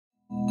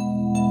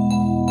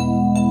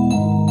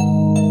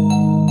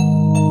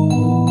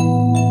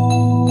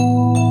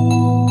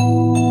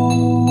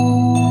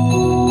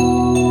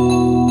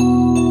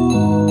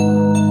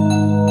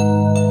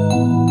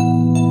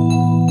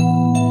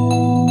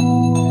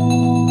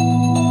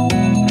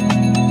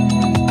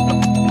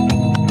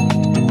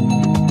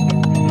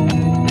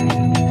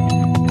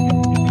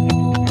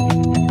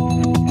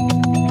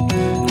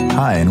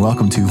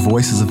welcome to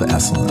Voices of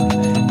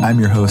Esalen. I'm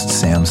your host,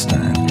 Sam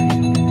Stern.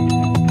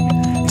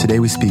 Today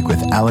we speak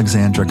with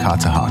Alexandra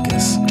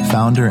Katehakis,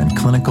 founder and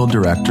clinical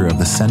director of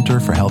the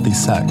Center for Healthy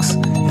Sex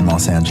in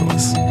Los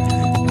Angeles,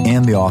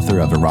 and the author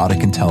of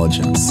Erotic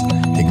Intelligence,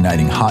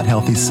 Igniting Hot,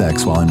 Healthy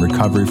Sex While in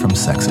Recovery from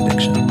Sex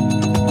Addiction.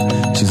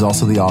 She's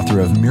also the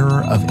author of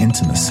Mirror of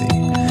Intimacy,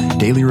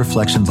 Daily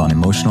Reflections on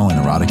Emotional and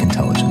Erotic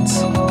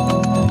Intelligence.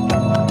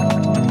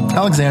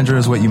 Alexandra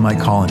is what you might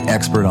call an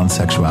expert on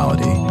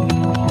sexuality.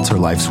 It's her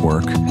life's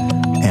work.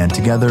 And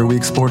together we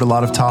explored a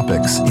lot of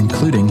topics,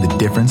 including the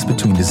difference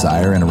between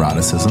desire and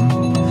eroticism,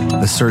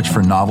 the search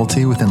for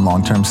novelty within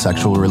long-term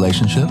sexual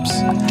relationships,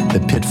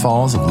 the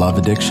pitfalls of love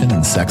addiction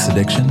and sex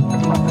addiction,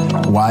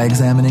 why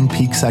examining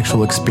peak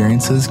sexual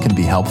experiences can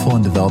be helpful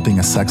in developing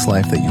a sex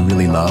life that you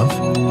really love,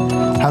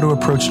 how to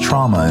approach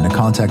trauma in a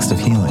context of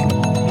healing,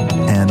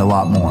 and a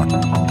lot more.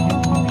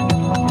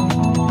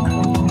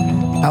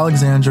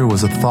 Alexandra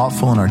was a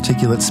thoughtful and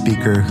articulate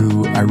speaker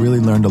who I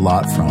really learned a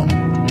lot from.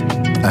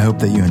 I hope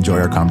that you enjoy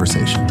our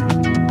conversation.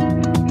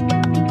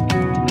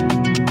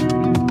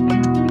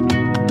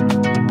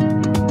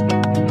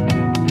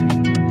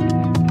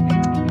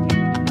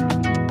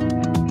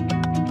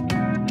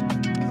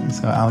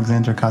 So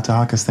Alexandra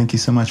Katehakis, thank you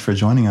so much for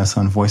joining us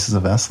on Voices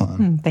of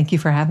Esalen. Thank you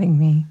for having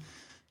me.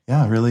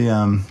 Yeah, really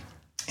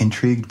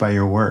intrigued by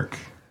your work.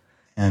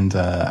 And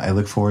I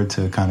look forward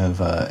to kind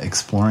of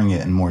exploring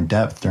it in more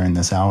depth during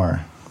this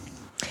hour.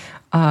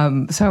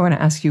 So I want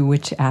to ask you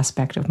which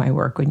aspect of my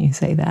work when you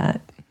say that.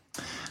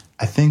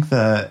 I think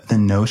the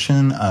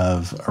notion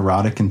of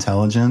erotic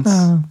intelligence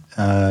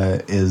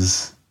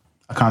is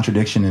a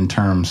contradiction in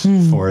terms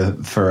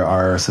for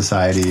our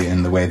society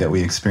and the way that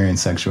we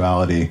experience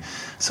sexuality.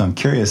 So I'm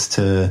curious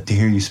to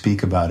hear you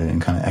speak about it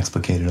and kind of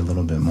explicate it a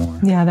little bit more.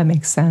 Yeah, that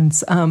makes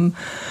sense.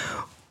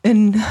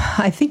 In,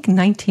 I think,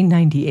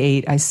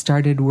 1998, I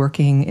started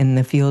working in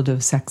the field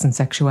of sex and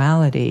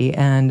sexuality,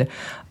 and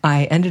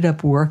I ended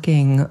up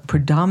working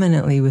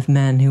predominantly with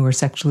men who were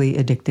sexually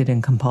addicted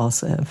and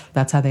compulsive.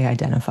 That's how they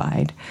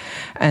identified.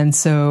 And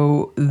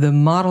so the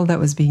model that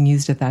was being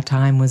used at that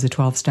time was a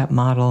 12-step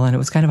model, and it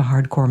was kind of a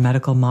hardcore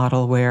medical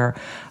model where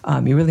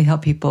you really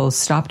help people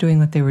stop doing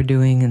what they were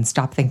doing and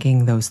stop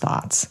thinking those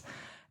thoughts.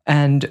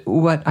 And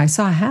what I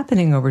saw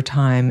happening over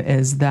time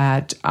is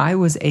that I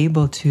was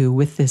able to,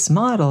 with this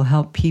model,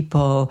 help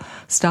people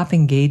stop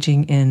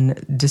engaging in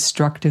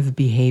destructive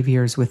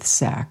behaviors with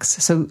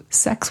sex. So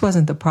sex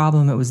wasn't the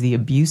problem, it was the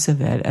abuse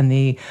of it and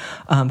the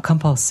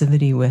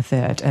compulsivity with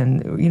it.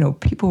 And, you know,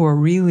 people were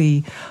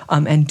really,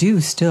 and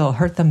do still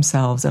hurt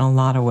themselves in a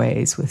lot of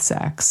ways with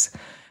sex.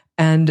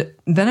 And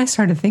then I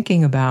started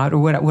thinking about, or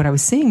what I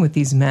was seeing with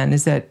these men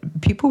is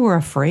that people were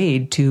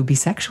afraid to be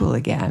sexual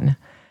again.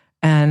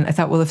 And I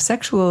thought, well, if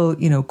sexual,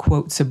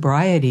 quote,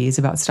 sobriety is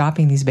about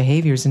stopping these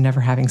behaviors and never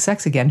having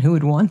sex again, who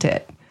would want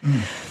it?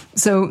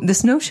 So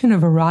this notion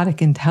of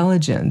erotic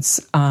intelligence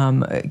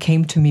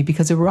came to me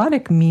because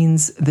erotic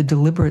means the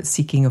deliberate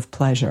seeking of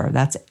pleasure.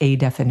 That's a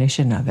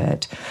definition of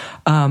it.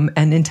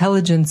 And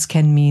intelligence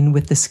can mean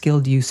with the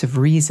skilled use of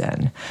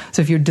reason.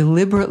 So if you're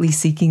deliberately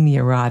seeking the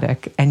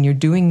erotic and you're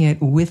doing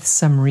it with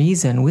some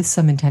reason, with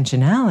some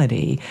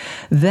intentionality,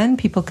 then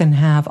people can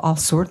have all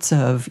sorts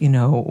of,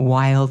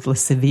 wild,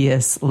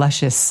 lascivious,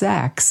 luscious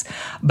sex,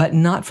 but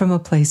not from a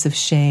place of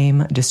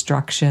shame,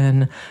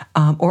 destruction,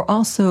 or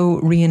also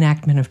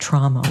reenactment of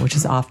trauma, which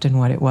is often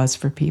what it was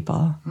for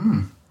people.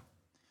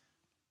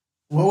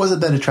 What was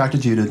it that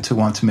attracted you to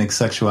want to make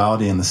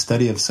sexuality and the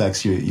study of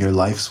sex your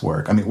life's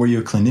work? I mean, were you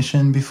a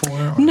clinician before?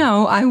 Or?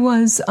 No, I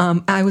was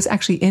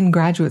actually in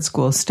graduate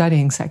school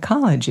studying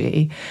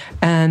psychology,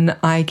 and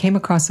I came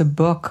across a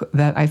book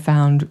that I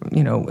found,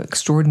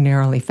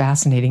 extraordinarily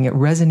fascinating. It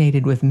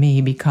resonated with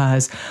me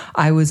because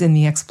I was in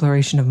the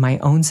exploration of my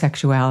own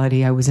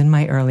sexuality. I was in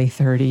my early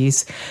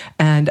 30s,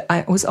 and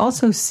I was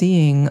also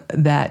seeing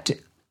that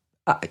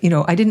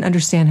I didn't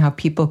understand how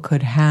people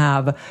could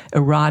have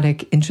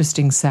erotic,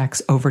 interesting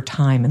sex over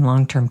time in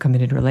long-term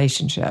committed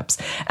relationships.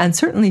 And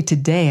certainly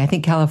today, I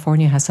think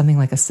California has something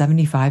like a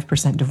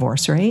 75%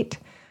 divorce rate.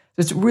 So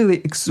it's really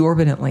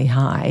exorbitantly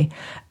high.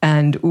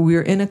 And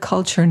we're in a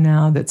culture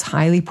now that's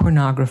highly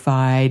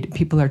pornographied.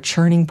 People are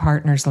churning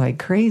partners like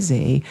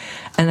crazy.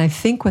 And I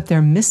think what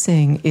they're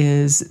missing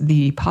is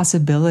the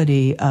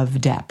possibility of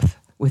depth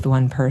with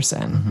one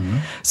person. Mm-hmm.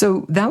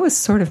 So that was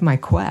sort of my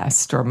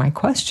quest or my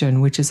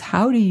question, which is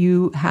how do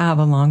you have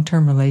a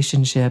long-term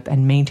relationship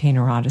and maintain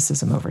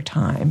eroticism over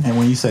time? And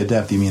when you say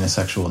depth, you mean a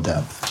sexual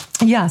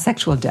depth? Yeah,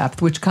 sexual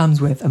depth, which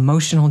comes with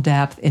emotional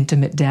depth,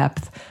 intimate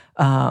depth,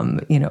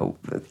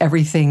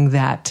 everything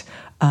that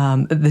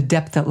the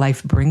depth that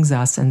life brings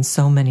us in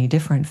so many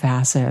different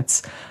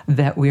facets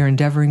that we are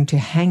endeavoring to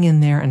hang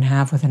in there and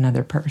have with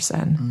another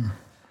person.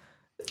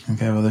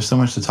 Okay, well, there's so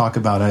much to talk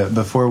about.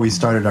 Before we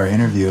started our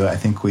interview, I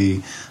think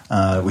we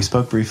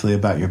spoke briefly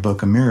about your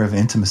book, A Mirror of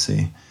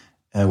Intimacy,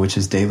 which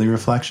is daily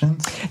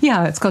reflections.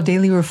 Yeah, it's called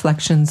Daily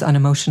Reflections on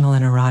Emotional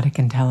and Erotic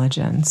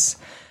Intelligence.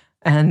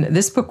 And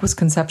this book was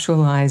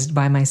conceptualized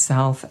by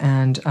myself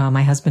and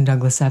my husband,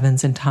 Douglas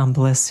Evans, and Tom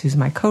Bliss, who's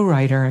my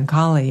co-writer and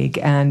colleague.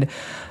 And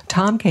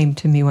Tom came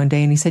to me one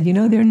day and he said,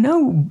 there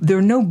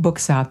are no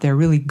books out there,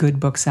 really good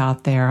books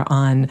out there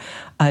on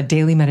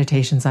daily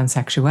meditations on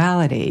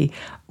sexuality.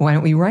 Why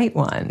don't we write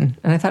one?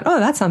 And I thought,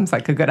 that sounds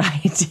like a good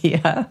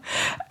idea.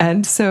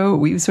 And so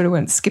we sort of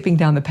went skipping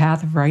down the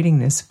path of writing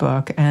this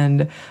book,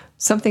 and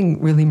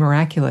something really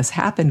miraculous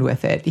happened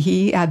with it.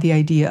 He had the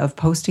idea of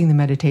posting the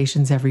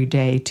meditations every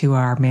day to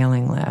our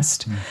mailing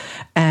list.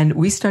 And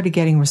we started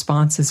getting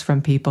responses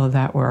from people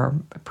that were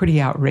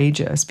pretty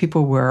outrageous.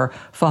 People were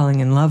falling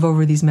in love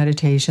over these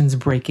meditations,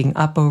 breaking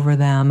up over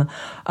them.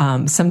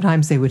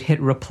 Sometimes they would hit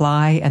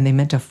reply and they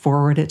meant to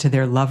forward it to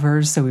their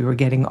lovers. So we were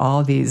getting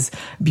all these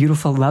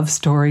beautiful love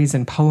stories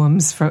and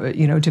poems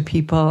to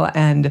people.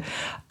 And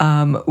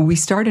we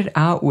started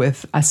out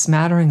with a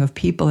smattering of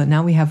people, and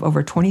now we have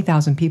over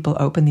 20,000 people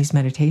open these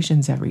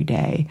meditations every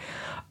day,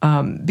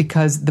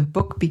 because the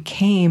book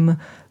became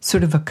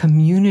sort of a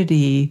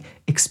community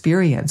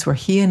experience where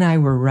he and I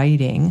were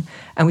writing,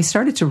 and we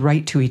started to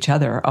write to each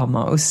other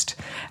almost,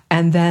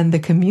 and then the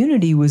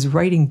community was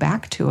writing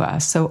back to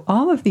us. So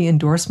all of the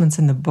endorsements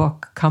in the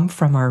book come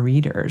from our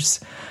readers.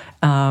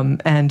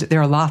 And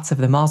there are lots of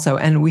them also.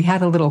 And we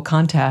had a little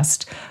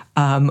contest,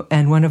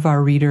 and one of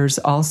our readers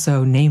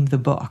also named the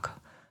book.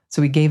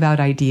 So we gave out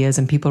ideas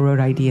and people wrote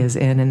ideas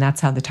in, and that's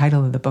how the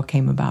title of the book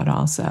came about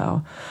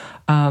also.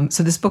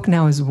 So this book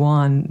now has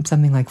won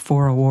something like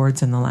 4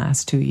 awards in the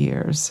last 2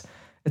 years.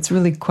 It's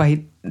really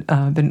quite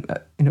been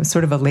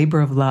sort of a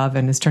labor of love,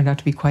 and has turned out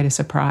to be quite a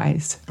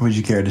surprise. Would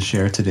you care to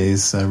share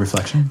today's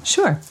reflection?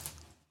 Sure.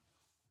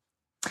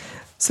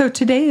 So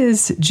today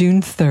is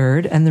June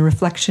 3rd, and the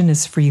reflection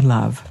is free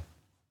love.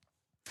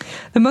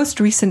 The most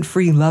recent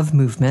free love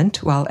movement,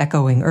 while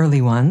echoing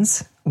early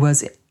ones,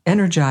 was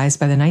energized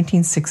by the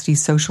 1960s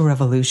social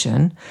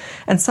revolution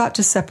and sought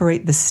to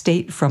separate the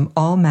state from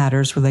all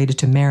matters related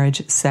to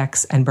marriage,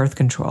 sex, and birth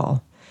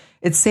control.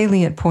 Its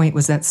salient point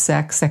was that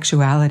sex,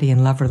 sexuality,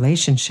 and love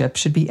relationships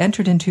should be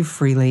entered into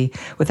freely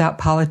without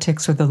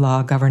politics or the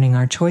law governing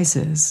our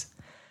choices.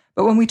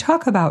 But when we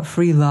talk about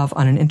free love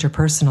on an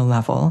interpersonal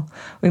level,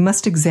 we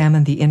must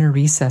examine the inner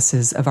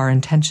recesses of our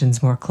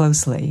intentions more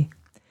closely.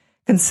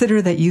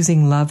 Consider that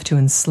using love to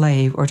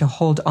enslave or to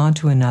hold on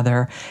to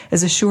another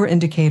is a sure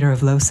indicator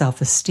of low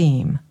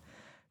self-esteem.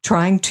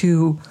 Trying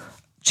to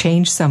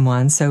change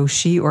someone so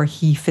she or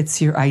he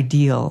fits your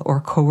ideal,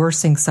 or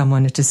coercing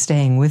someone into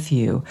staying with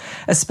you,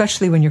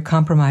 especially when you're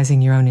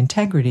compromising your own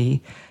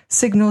integrity,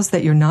 signals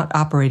that you're not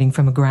operating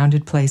from a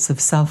grounded place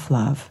of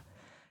self-love.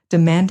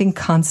 Demanding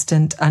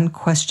constant,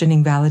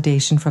 unquestioning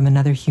validation from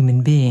another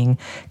human being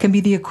can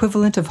be the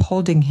equivalent of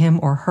holding him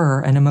or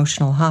her an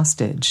emotional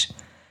hostage.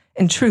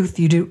 In truth,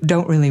 you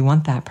don't really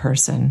want that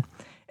person.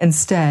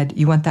 Instead,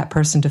 you want that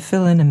person to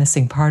fill in a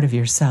missing part of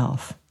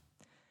yourself.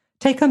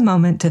 Take a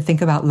moment to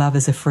think about love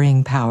as a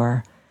freeing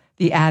power.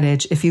 The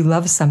adage, if you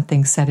love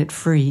something, set it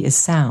free, is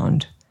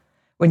sound.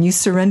 When you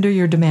surrender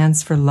your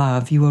demands for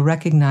love, you will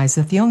recognize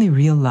that the only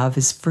real love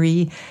is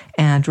free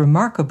and,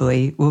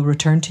 remarkably, will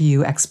return to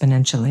you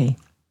exponentially.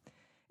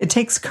 It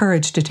takes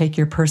courage to take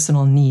your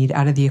personal need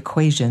out of the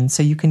equation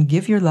so you can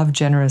give your love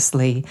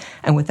generously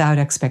and without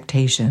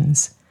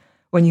expectations.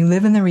 When you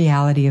live in the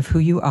reality of who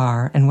you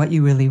are and what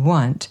you really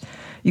want,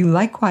 you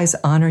likewise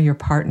honor your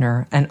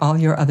partner and all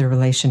your other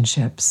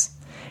relationships.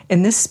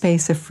 In this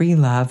space of free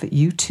love,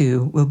 you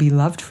too will be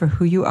loved for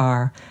who you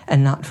are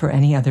and not for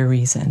any other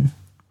reason.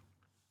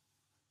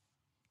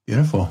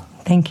 Beautiful.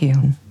 Thank you.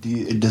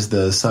 Does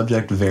the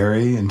subject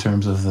vary in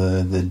terms of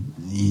the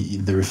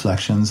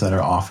reflections that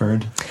are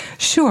offered?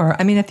 Sure.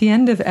 I mean, at the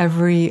end of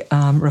every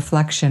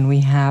reflection,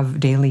 we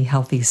have daily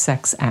healthy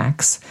sex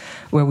acts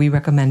where we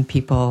recommend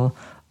people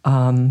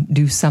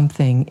do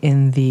something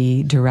in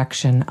the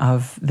direction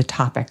of the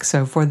topic.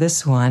 So for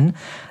this one,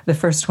 the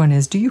first one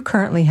is, do you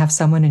currently have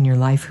someone in your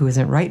life who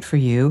isn't right for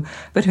you,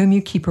 but whom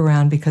you keep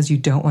around because you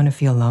don't want to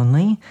feel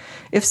lonely?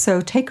 If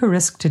so, take a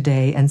risk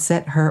today and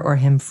set her or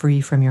him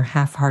free from your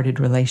half-hearted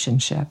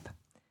relationship.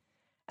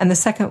 And the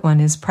second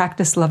one is,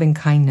 practice loving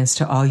kindness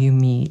to all you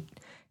meet.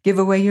 Give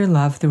away your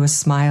love through a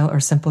smile or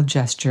simple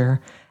gesture,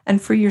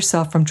 and free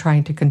yourself from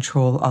trying to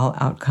control all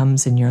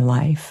outcomes in your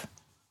life.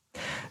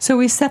 So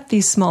we set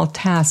these small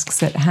tasks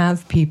that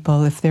have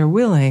people, if they're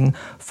willing,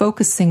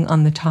 focusing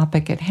on the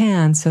topic at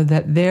hand so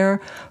that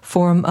their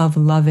form of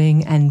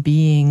loving and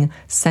being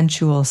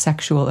sensual,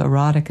 sexual,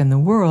 erotic in the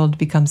world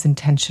becomes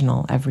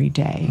intentional every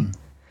day.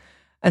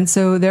 And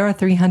so there are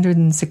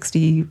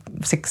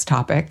 366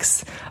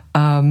 topics,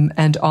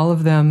 and all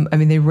of them, I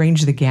mean, they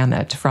range the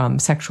gamut from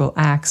sexual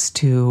acts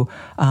to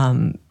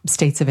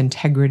states of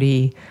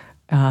integrity,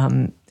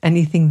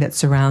 anything that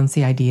surrounds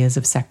the ideas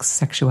of sex,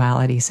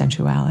 sexuality,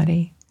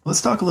 sensuality. Let's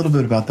talk a little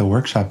bit about the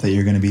workshop that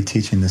you're going to be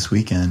teaching this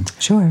weekend.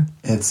 Sure.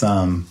 It's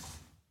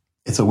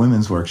a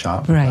women's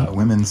workshop, right.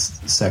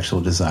 Women's sexual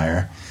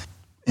desire.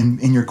 In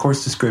your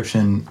course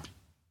description,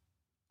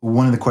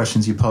 one of the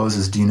questions you pose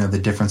is, do you know the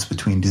difference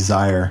between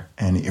desire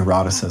and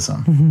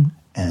eroticism? Mm-hmm.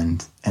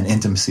 and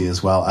intimacy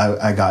as well.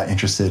 I got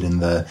interested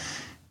in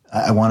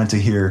I wanted to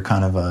hear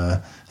kind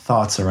of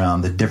thoughts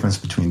around the difference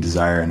between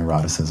desire and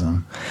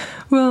eroticism.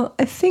 Well,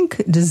 I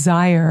think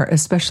desire,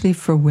 especially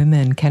for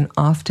women, can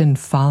often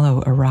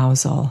follow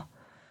arousal.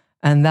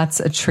 And that's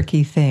a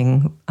tricky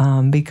thing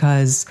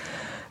because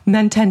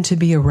men tend to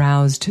be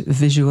aroused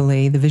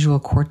visually. The visual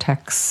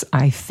cortex,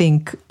 I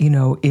think,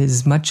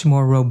 is much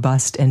more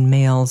robust in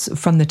males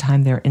from the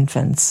time they're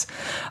infants.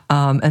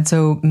 And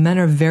so men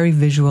are very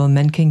visual.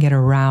 Men can get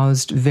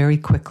aroused very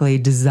quickly.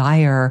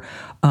 Desire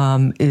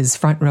is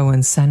front row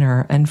and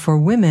center. And for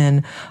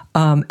women,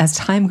 as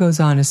time goes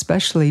on,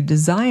 especially,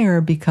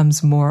 desire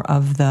becomes more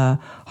of the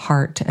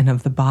heart and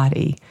of the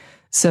body.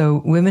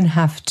 So women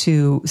have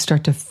to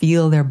start to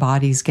feel their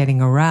bodies getting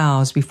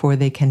aroused before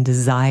they can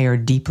desire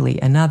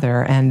deeply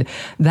another. And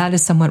that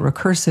is somewhat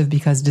recursive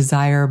because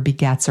desire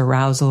begets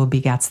arousal,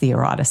 begets the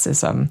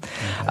eroticism.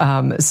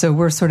 Okay. So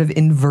we're sort of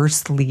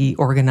inversely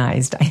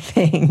organized, I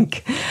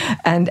think.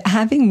 And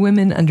having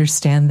women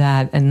understand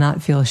that and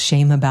not feel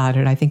shame about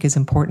it, I think is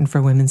important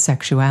for women's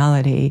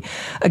sexuality.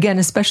 Again,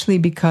 especially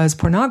because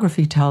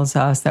pornography tells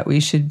us that we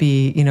should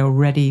be,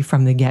 ready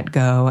from the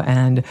get-go,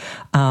 and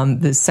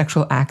the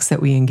sexual acts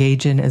that we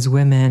engage in as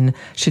women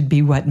should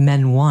be what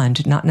men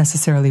want, not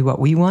necessarily what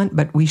we want,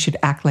 but we should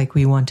act like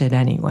we want it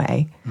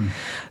anyway.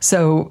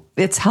 So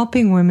it's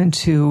helping women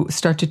to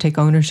start to take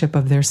ownership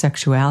of their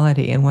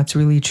sexuality and what's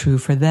really true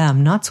for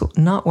them, not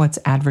what's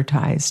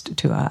advertised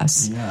to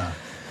us. Yeah.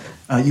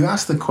 You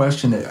asked the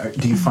question,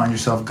 do you find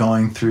yourself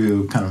going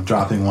through kind of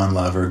dropping one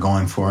lover,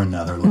 going for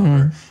another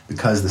lover,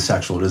 because the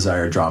sexual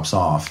desire drops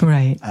off?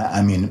 Right.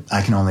 I mean,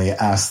 I can only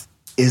ask,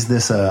 is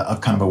this a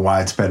kind of a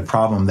widespread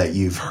problem that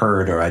you've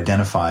heard or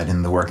identified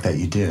in the work that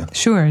you do?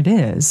 Sure, it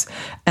is.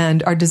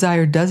 And our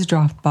desire does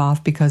drop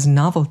off because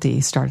novelty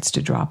starts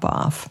to drop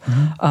off.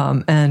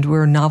 And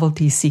we're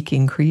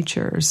novelty-seeking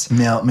creatures.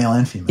 Male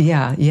and female.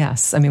 Yeah,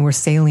 yes. I mean, we're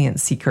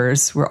salient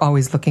seekers. We're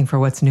always looking for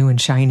what's new and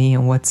shiny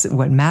and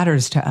what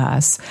matters to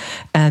us.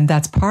 And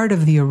that's part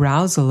of the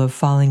arousal of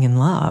falling in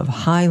love.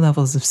 High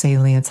levels of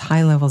salience,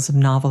 high levels of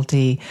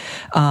novelty.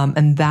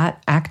 And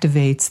that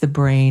activates the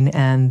brain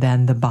and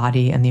then the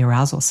body and the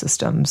arousal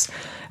systems.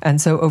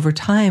 And so over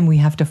time, we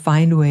have to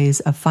find ways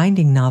of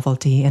finding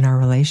novelty in our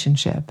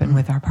relationship and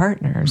with our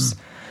partners.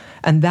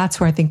 And that's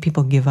where I think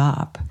people give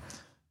up.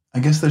 I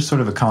guess there's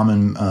sort of a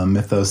common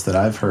mythos that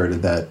I've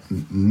heard that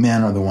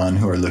men are the one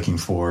who are looking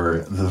for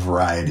the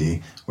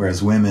variety,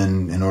 whereas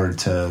women, in order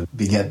to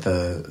beget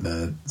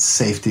the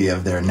safety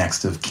of their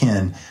next of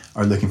kin,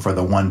 are looking for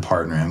the one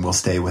partner and will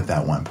stay with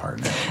that one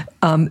partner.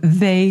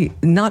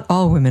 Not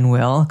all women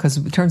will, because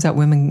it turns out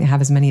women have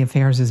as many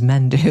affairs as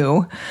men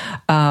do.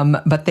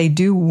 But they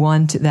do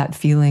want that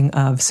feeling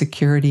of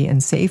security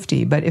and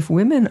safety. But if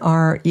women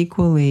are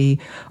equally,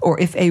 or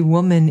if a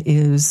woman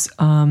is,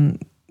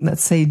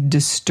 let's say,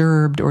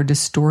 disturbed or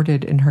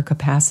distorted in her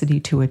capacity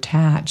to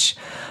attach,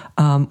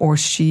 or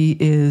she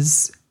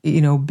is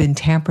been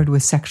tampered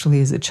with sexually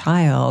as a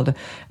child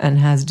and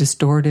has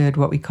distorted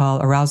what we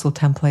call arousal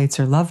templates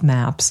or love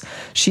maps,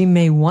 she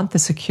may want the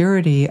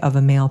security of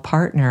a male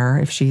partner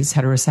if she's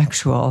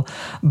heterosexual,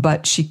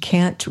 but she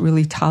can't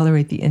really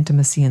tolerate the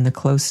intimacy and the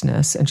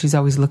closeness, and she's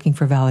always looking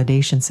for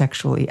validation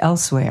sexually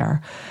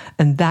elsewhere.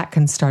 And that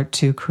can start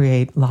to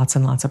create lots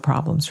and lots of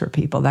problems for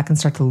people. That can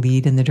start to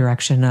lead in the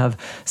direction of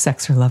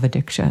sex or love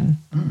addiction.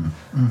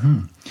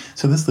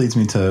 So this leads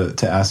me to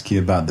ask you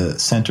about the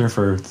Center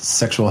for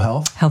Sexual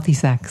Health? Healthy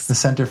Sex. The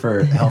Center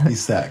for Healthy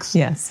Sex.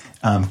 Yes.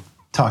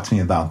 Talk to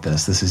me about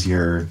this. This is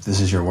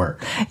your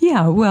work.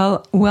 Yeah.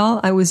 Well,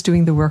 while I was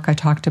doing the work I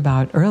talked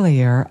about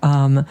earlier,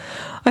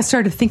 I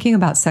started thinking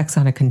about sex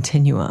on a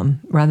continuum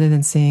rather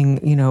than seeing,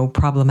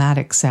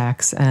 problematic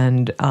sex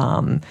and,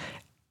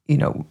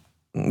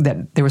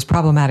 that there was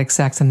problematic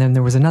sex and then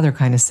there was another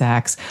kind of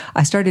sex.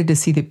 I started to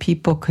see that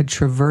people could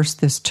traverse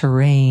this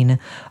terrain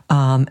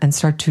and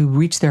start to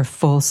reach their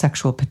full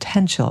sexual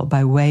potential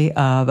by way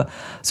of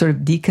sort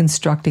of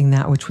deconstructing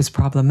that which was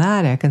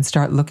problematic and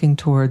start looking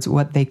towards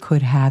what they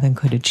could have and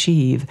could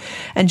achieve.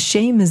 And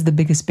shame is the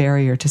biggest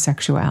barrier to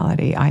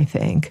sexuality, I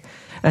think.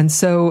 And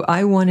so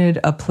I wanted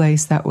a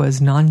place that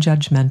was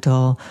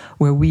non-judgmental,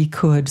 where we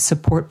could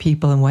support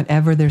people in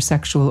whatever their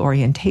sexual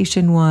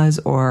orientation was,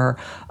 or,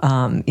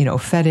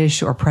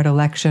 fetish or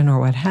predilection or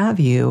what have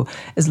you,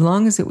 as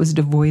long as it was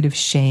devoid of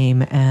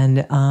shame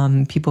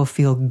and people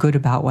feel good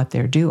about what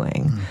they're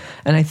doing.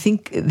 And I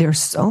think there's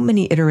so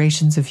many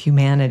iterations of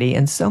humanity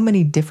and so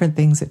many different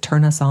things that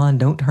turn us on,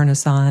 don't turn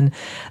us on,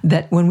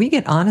 that when we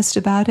get honest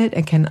about it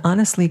and can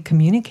honestly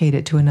communicate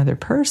it to another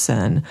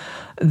person,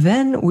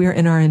 then we're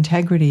in our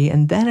integrity integrity,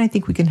 and then I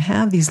think we can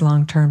have these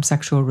long-term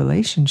sexual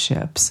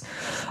relationships.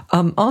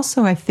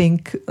 Also, I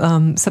think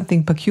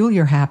something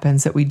peculiar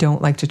happens that we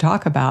don't like to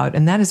talk about,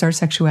 and that is our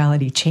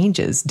sexuality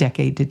changes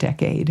decade to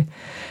decade.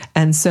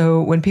 And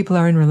so when people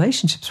are in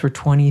relationships for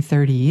 20,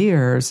 30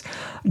 years,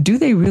 do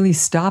they really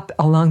stop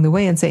along the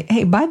way and say,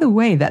 hey, by the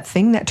way, that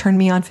thing that turned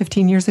me on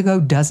 15 years ago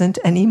doesn't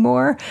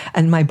anymore,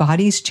 and my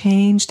body's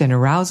changed, and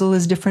arousal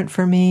is different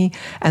for me,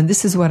 and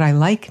this is what I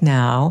like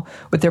now,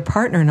 with their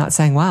partner not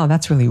saying, wow,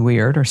 that's really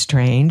weird or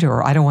strange,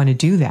 or I don't want to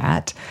do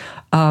that.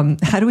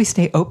 How do we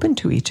stay open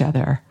to each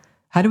other?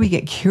 How do we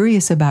get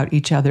curious about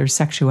each other's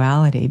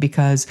sexuality?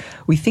 Because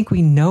we think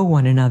we know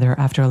one another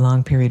after a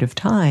long period of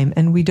time,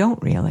 and we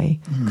don't really,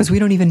 because we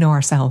don't even know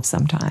ourselves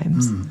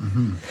sometimes.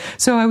 Mm-hmm.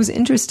 So I was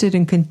interested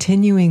in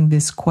continuing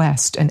this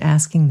quest and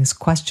asking this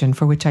question,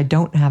 for which I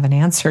don't have an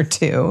answer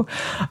to.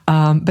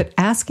 But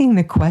asking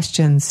the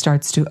question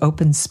starts to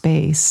open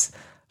space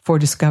for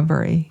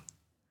discovery.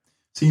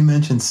 So you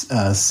mentioned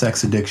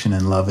sex addiction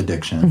and love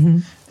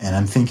addiction, and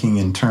I'm thinking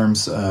in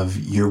terms of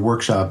your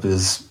workshop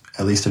is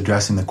at least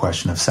addressing the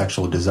question of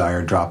sexual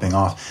desire dropping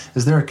off.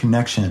 Is there a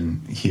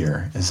connection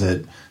here? Is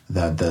it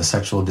that the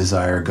sexual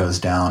desire goes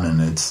down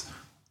and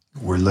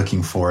we're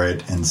looking for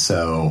it, and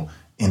so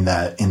in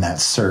that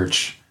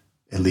search,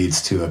 it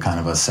leads to a kind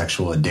of a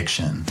sexual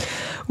addiction?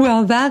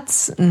 Well,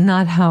 that's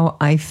not how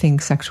I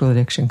think sexual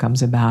addiction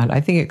comes about. I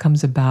think it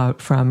comes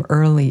about from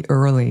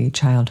early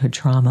childhood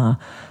trauma,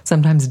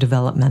 sometimes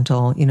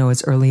developmental,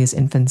 as early as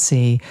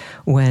infancy,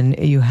 when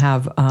you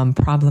have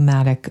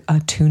problematic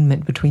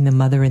attunement between the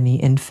mother and the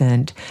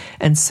infant.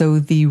 And so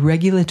the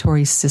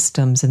regulatory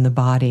systems in the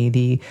body,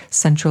 the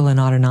central and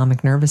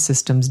autonomic nervous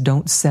systems,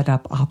 don't set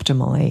up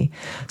optimally.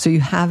 So you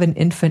have an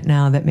infant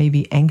now that may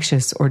be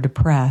anxious or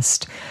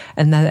depressed,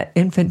 and that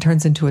infant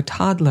turns into a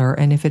toddler,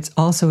 and if it's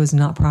also is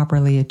not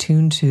properly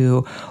attuned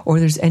to, or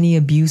there's any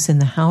abuse in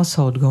the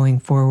household going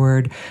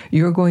forward,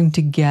 you're going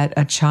to get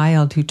a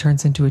child who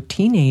turns into a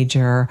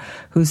teenager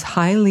who's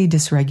highly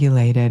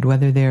dysregulated,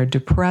 whether they're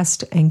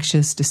depressed,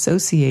 anxious,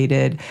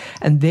 dissociated,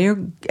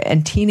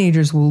 and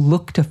teenagers will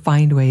look to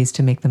find ways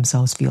to make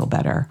themselves feel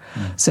better.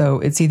 So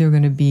it's either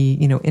going to be,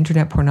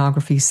 internet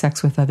pornography,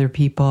 sex with other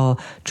people,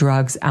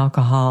 drugs,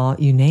 alcohol,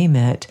 you name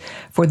it.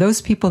 For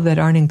those people that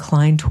aren't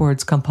inclined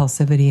towards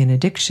compulsivity and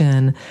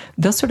addiction,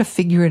 they'll sort of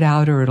figure it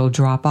out or it'll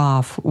drop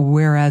off,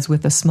 whereas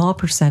with a small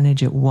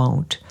percentage, it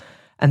won't.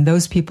 And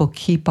those people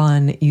keep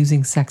on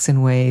using sex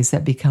in ways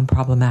that become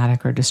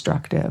problematic or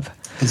destructive.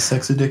 Is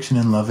sex addiction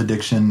and love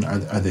addiction,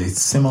 are they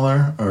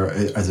similar, or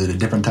is it a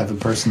different type of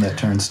person that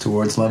turns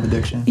towards love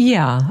addiction?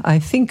 Yeah, I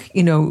think,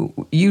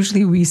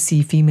 usually we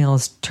see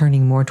females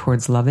turning more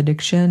towards love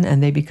addiction,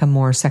 and they become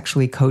more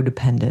sexually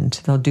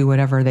codependent. They'll do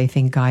whatever they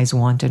think guys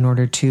want in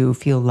order to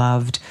feel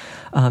loved,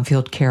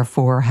 feel cared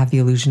for, have the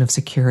illusion of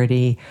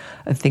security,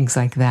 things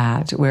like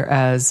that.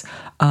 Whereas,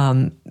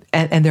 and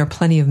there are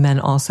plenty of men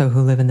also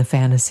who live in the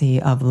fantasy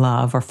of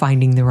love or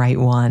finding the right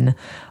one,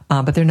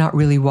 but they're not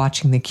really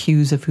watching the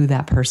cues of who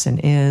that person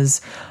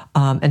is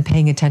and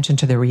paying attention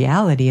to the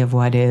reality of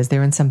what is.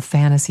 They're in some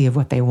fantasy of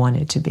what they want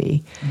it to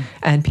be.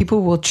 And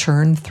people will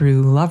churn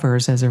through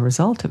lovers as a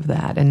result of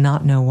that and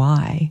not know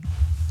why.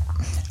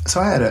 So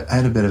I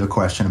had a bit of a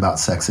question about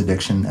sex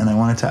addiction, and I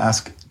wanted to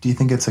ask, do you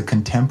think it's a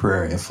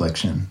contemporary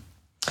affliction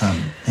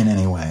in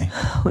any way?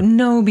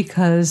 No,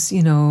 because,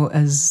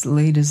 as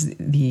late as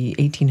the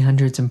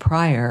 1800s and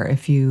prior,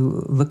 if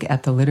you look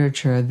at the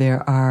literature,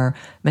 there are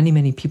many,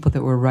 many people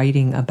that were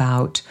writing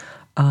about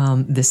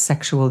this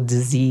sexual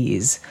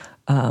disease,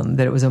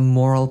 that it was a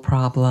moral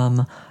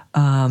problem,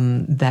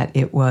 that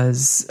it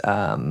was...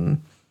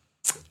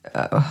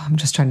 I'm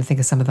just trying to think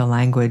of some of the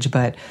language,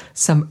 but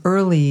some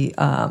early,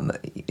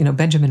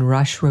 Benjamin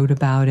Rush wrote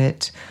about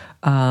it.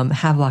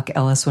 Havelock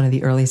Ellis, one of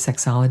the early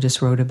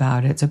sexologists, wrote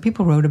about it. So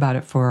people wrote about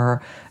it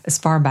for as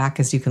far back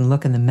as you can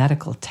look in the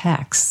medical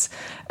texts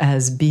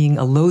as being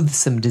a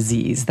loathsome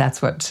disease.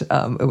 That's what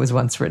it was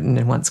once written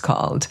and once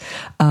called.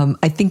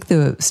 I think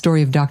the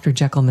story of Dr.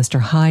 Jekyll, Mr.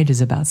 Hyde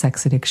is about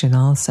sex addiction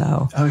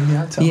also. Oh,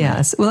 yeah? Tell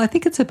Yes. Me. Well, I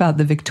think it's about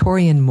the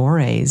Victorian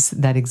mores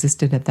that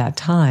existed at that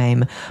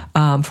time.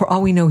 For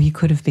all we know, he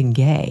could have been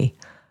gay.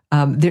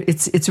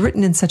 It's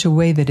written in such a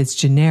way that it's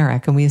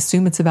generic, and we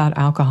assume it's about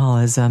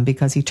alcoholism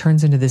because he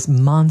turns into this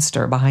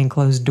monster behind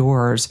closed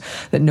doors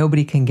that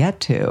nobody can get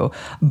to.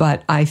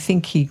 But I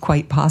think he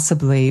quite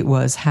possibly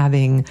was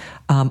having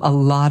a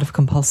lot of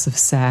compulsive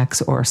sex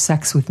or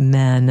sex with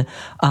men.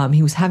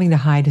 He was having to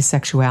hide his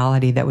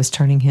sexuality that was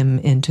turning him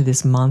into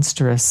this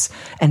monstrous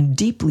and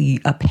deeply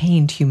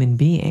pained human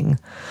being.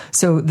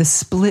 So the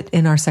split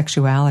in our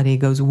sexuality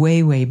goes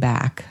way, way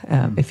back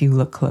if you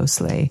look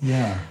closely.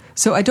 Yeah.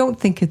 So I don't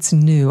think it's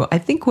new. I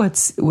think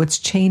what's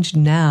changed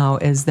now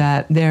is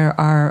that there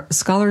are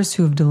scholars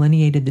who have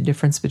delineated the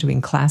difference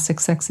between classic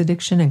sex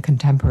addiction and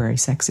contemporary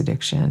sex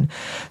addiction.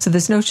 So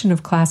this notion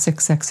of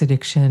classic sex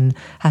addiction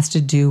has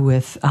to do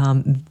with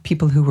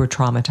people who were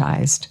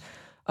traumatized.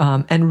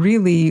 And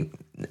really,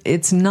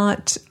 it's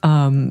not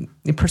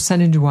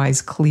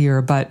percentage-wise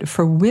clear, but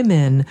for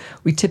women,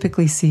 we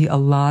typically see a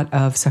lot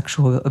of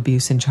sexual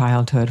abuse in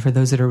childhood for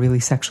those that are really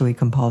sexually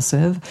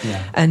compulsive.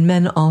 Yeah. And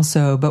men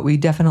also, but we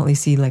definitely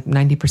see like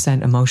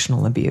 90%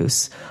 emotional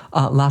abuse,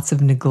 lots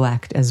of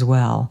neglect as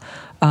well.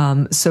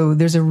 So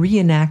there's a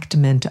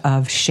reenactment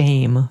of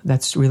shame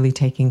that's really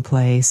taking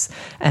place.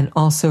 And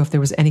also if there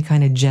was any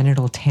kind of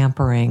genital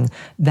tampering,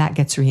 that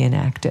gets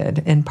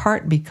reenacted, in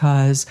part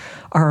because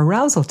our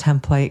arousal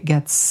template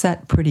gets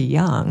set pretty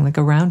young, like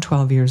around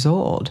 12 years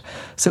old.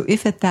 So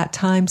if at that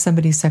time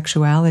somebody's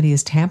sexuality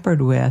is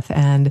tampered with,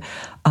 and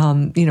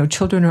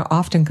children are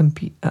often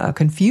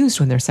confused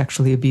when they're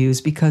sexually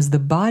abused because the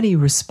body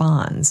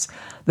responds.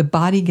 The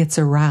body gets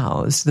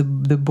aroused.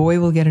 The boy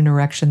will get an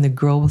erection. The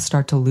girl will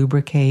start to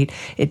lubricate.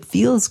 It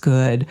feels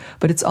good,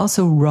 but it's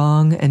also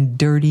wrong and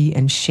dirty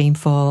and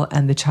shameful,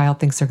 and the child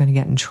thinks they're going to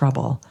get in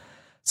trouble.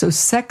 So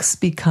sex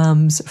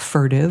becomes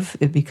furtive.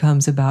 It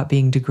becomes about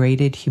being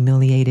degraded,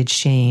 humiliated,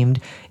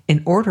 shamed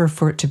in order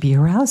for it to be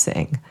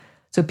arousing.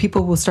 So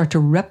people will start to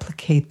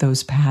replicate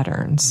those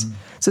patterns.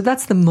 So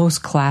that's the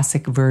most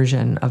classic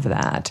version of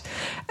that.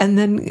 And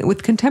then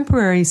with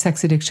contemporary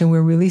sex addiction,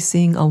 we're really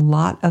seeing a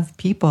lot of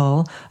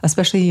people,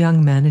 especially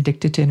young men,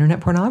 addicted to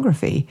internet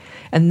pornography.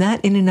 And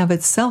that in and of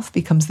itself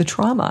becomes the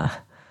trauma.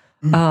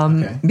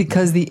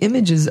 Because the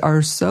images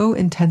are so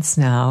intense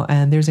now,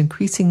 and there's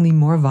increasingly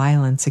more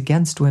violence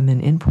against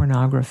women in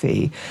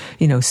pornography,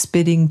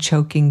 spitting,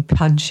 choking,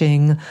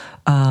 punching,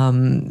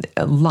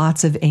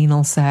 lots of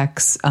anal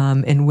sex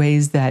in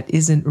ways that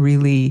isn't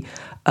really,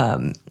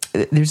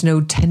 there's no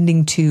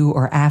tending to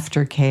or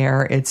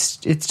aftercare. It's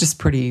just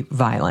pretty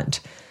violent.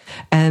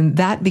 And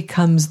that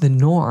becomes the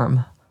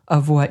norm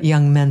of what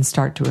young men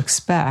start to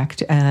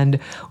expect. And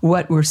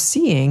what we're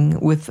seeing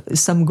with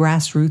some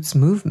grassroots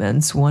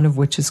movements, one of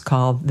which is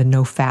called the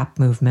NoFap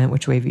movement,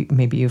 which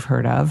maybe you've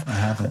heard of. I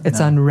haven't. It's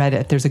on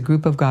Reddit. There's a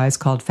group of guys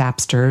called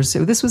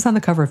Fapsters. This was on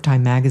the cover of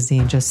Time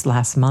magazine just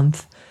last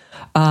month.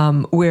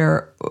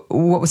 Where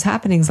what was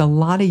happening is a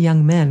lot of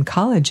young men,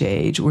 college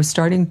age, were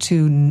starting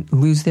to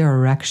lose their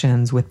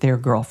erections with their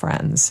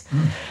girlfriends.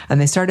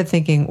 And they started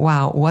thinking,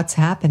 wow, what's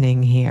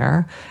happening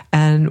here?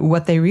 And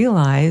what they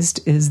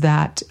realized is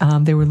that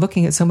they were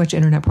looking at so much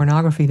internet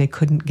pornography, they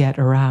couldn't get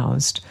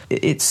aroused.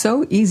 It's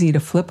so easy to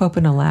flip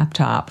open a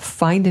laptop,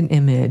 find an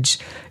image,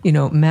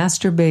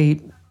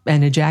 masturbate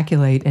and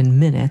ejaculate in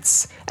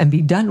minutes and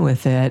be done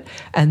with it,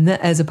 and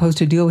as opposed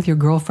to deal with your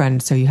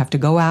girlfriend. So you have to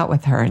go out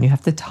with her and you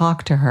have to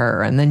talk to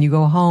her, and then you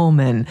go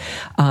home and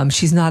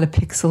she's not a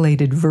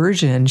pixelated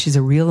version. She's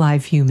a real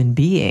live human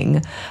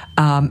being.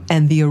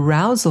 And the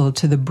arousal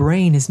to the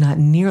brain is not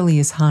nearly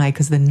as high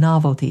because the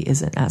novelty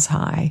isn't as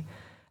high.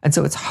 And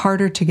so it's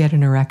harder to get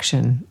an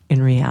erection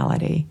in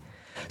reality.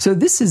 So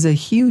this is a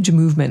huge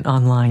movement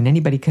online.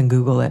 Anybody can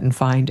Google it and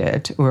find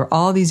it, where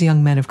all these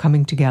young men are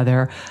coming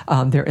together.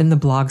 They're in the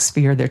blog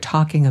sphere. They're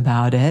talking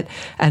about it.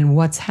 And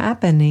what's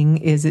happening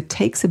is it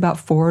takes about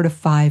 4 to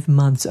 5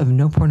 months of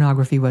no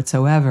pornography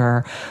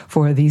whatsoever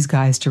for these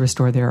guys to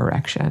restore their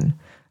erection.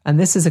 And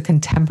this is a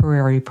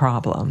contemporary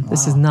problem. Wow.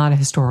 This is not a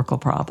historical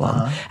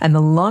problem. And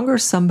the longer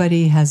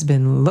somebody has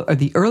been, or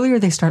the earlier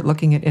they start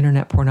looking at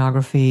internet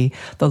pornography,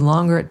 the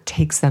longer it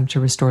takes them to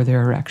restore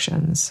their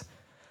erections.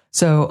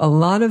 So a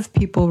lot of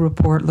people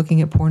report looking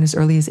at porn as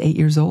early as 8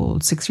 years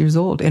old, 6 years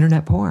old,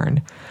 internet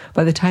porn.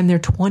 By the time they're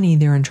 20,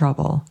 they're in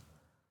trouble.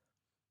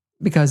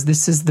 Because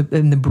this is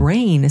in the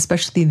brain,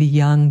 especially the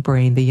young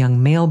brain, the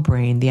young male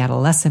brain, the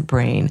adolescent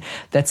brain,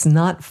 that's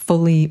not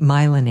fully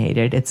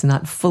myelinated, it's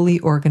not fully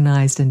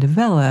organized and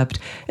developed,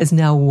 is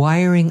now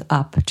wiring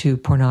up to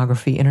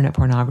pornography, internet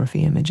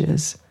pornography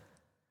images.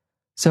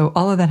 So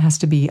all of that has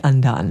to be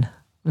undone,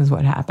 is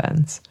what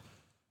happens.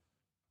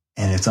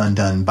 And it's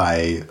undone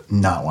by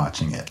not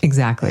watching it.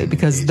 Exactly,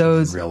 because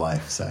those real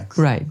life sex.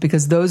 Right,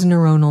 because those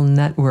neuronal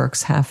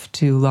networks have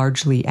to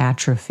largely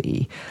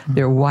atrophy.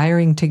 They're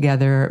wiring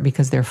together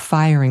because they're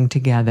firing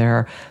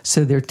together,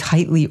 so they're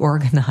tightly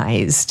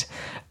organized.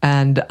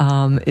 And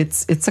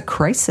it's a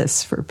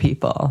crisis for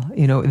people.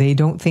 They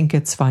don't think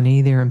it's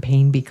funny. They're in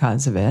pain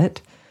because of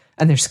it,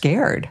 and they're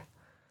scared.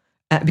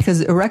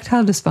 Because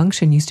erectile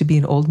dysfunction used to be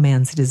an old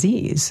man's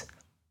disease.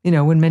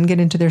 When men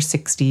get into their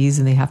 60s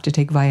and they have to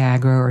take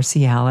Viagra or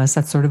Cialis,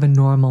 that's sort of a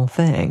normal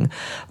thing.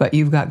 But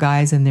you've got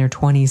guys in their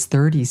 20s,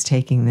 30s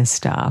taking this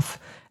stuff,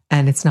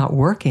 and it's not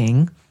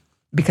working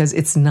because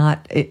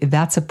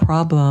that's a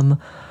problem.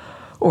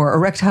 Or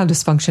erectile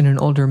dysfunction in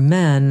older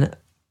men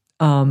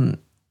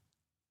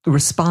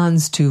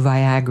responds to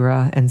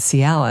Viagra and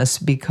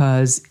Cialis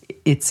because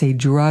it's a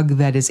drug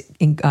that is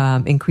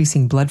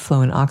increasing blood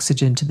flow and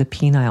oxygen to the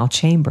penile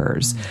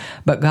chambers.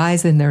 But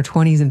guys in their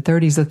 20s and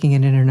 30s looking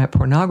at internet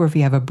pornography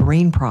have a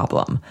brain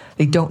problem.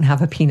 They don't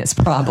have a penis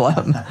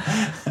problem.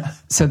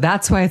 So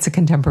that's why it's a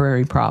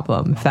contemporary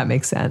problem, if that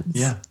makes sense.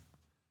 Yeah.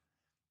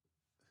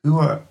 Who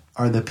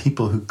are the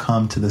people who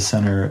come to the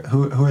center?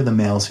 Who are the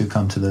males who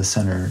come to the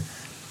center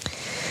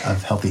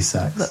of healthy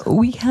sex?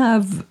 We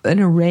have an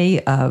array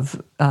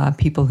of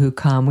people who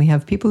come. We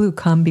have people who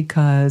come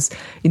because,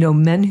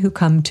 men who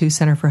come to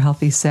Center for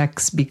Healthy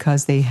Sex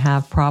because they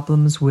have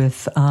problems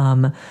with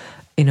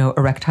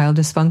erectile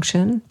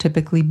dysfunction,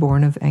 typically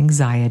born of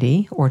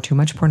anxiety or too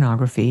much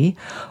pornography,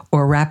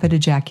 or rapid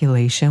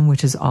ejaculation,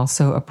 which is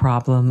also a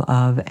problem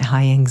of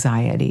high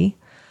anxiety.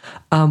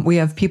 We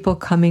have people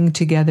coming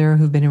together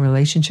who've been in a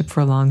relationship for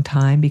a long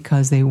time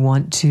because they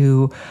want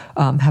to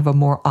have a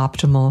more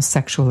optimal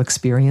sexual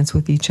experience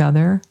with each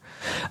other.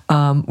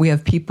 We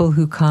have people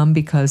who come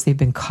because they've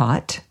been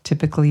caught,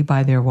 typically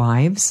by their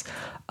wives,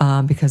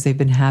 because they've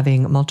been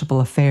having multiple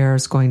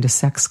affairs, going to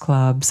sex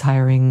clubs,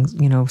 hiring,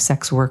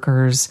 sex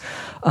workers.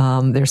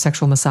 There are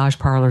sexual massage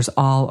parlors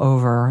all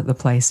over the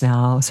place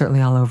now, certainly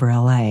all over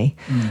LA.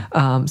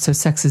 So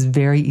sex is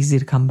very easy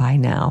to come by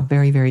now,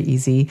 very, very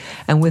easy.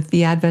 And with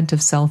the advent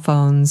of cell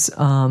phones,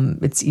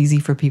 it's easy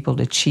for people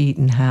to cheat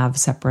and have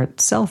separate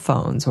cell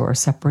phones or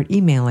separate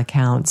email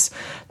accounts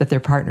that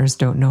their partners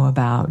don't know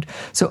about.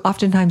 So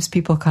oftentimes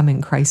people come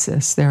in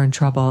crisis, they're in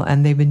trouble,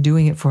 and they've been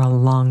doing it for a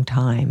long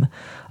time.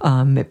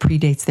 It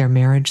predates their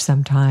marriage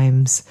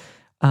sometimes.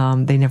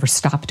 They never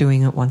stopped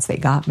doing it once they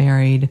got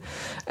married.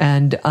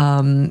 And,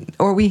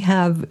 or we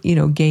have,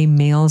 gay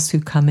males who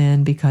come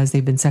in because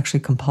they've been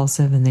sexually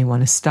compulsive and they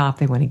want to stop.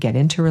 They want to get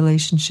into a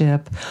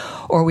relationship.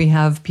 Or we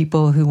have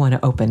people who want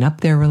to open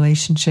up their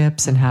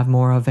relationships and have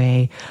more of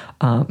a,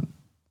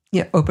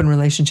 open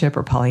relationship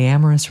or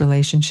polyamorous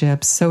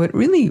relationships. So it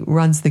really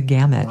runs the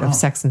gamut of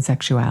sex and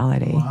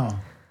sexuality. Wow.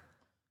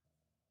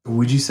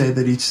 Would you say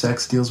that each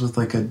sex deals with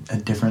like a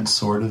different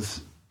sort of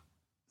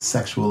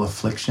sexual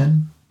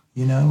affliction?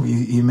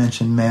 You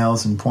mentioned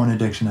males and porn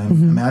addiction. I'm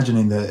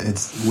imagining that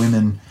it's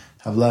women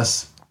have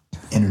less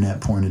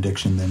internet porn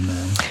addiction than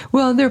men.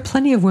 Well, there are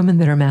plenty of women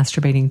that are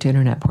masturbating to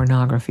internet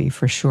pornography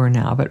for sure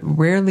now, but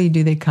rarely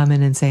do they come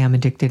in and say, I'm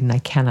addicted and I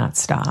cannot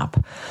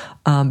stop.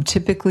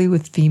 Typically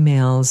with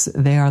females,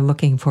 they are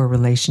looking for a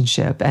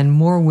relationship, and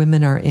more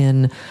women are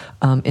in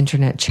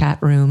internet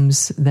chat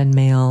rooms than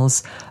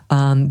males.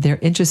 They're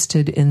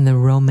interested in the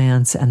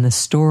romance and the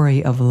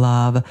story of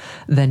love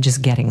than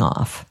just getting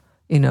off.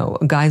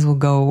 Guys will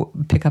go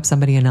pick up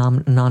somebody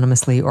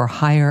anonymously or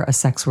hire a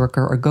sex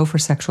worker or go for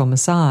sexual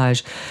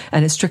massage,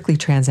 and it's strictly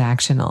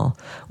transactional.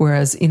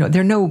 Whereas,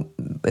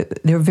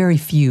 there are very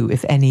few,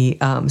 if any,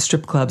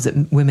 strip clubs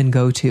that women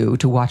go to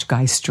watch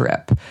guys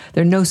strip.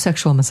 There are no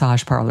sexual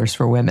massage parlors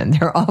for women.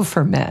 They're all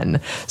for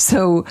men.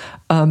 So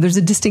there's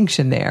a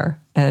distinction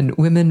there. And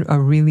women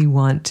really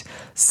want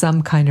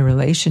some kind of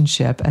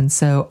relationship. And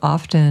so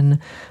often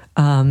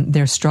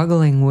they're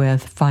struggling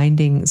with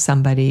finding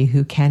somebody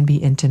who can be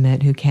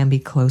intimate, who can be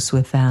close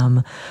with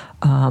them,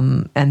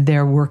 and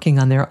they're working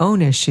on their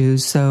own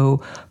issues.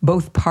 So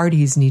both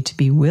parties need to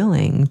be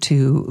willing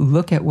to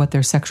look at what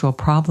their sexual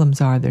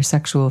problems are, their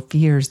sexual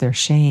fears, their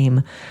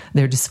shame,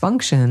 their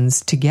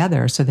dysfunctions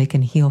together so they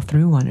can heal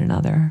through one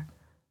another.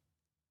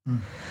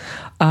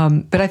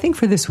 But I think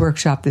for this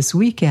workshop this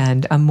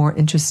weekend, I'm more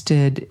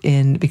interested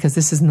in, because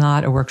this is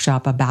not a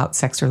workshop about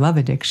sex or love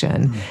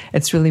addiction.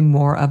 It's really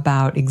more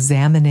about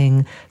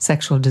examining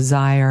sexual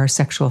desire,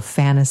 sexual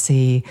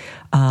fantasy,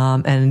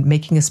 and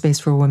making a space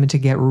for women to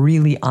get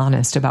really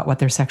honest about what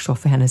their sexual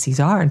fantasies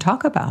are and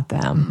talk about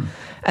them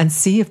and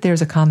see if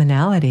there's a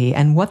commonality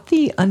and what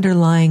the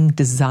underlying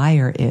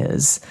desire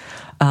is.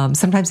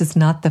 Sometimes it's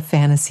not the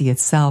fantasy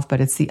itself, but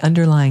it's the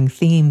underlying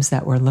themes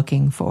that we're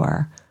looking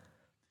for.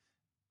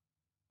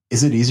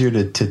 Is it easier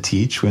to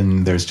teach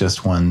when there's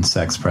just one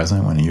sex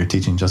present, when you're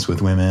teaching just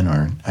with women,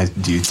 or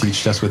do you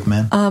teach just with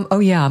men?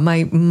 Yeah.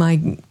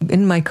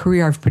 In my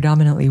career, I've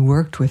predominantly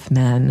worked with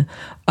men.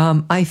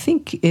 I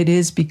think it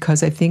is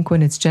because I think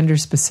when it's gender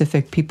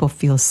specific, people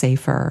feel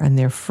safer and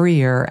they're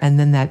freer, and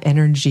then that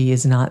energy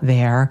is not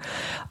there.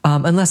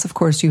 Unless, of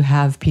course, you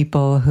have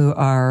people who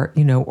are,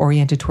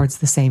 oriented towards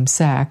the same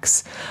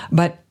sex.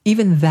 But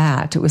even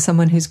that, with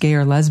someone who's gay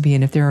or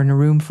lesbian, if they're in a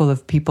room full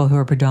of people who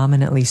are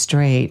predominantly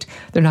straight,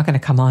 they're not going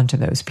to come on to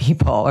those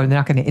people, or they're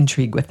not going to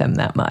intrigue with them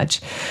that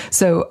much.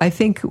 So I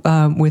think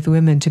with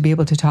women, to be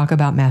able to talk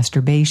about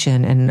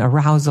masturbation and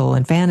arousal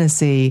and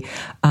fantasy,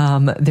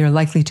 they're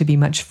likely to be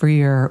much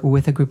freer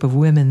with a group of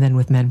women than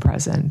with men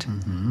present.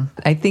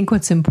 I think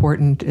what's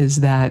important is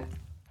that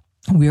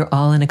we're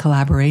all in a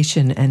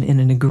collaboration and in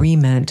an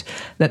agreement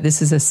that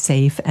this is a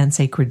safe and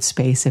sacred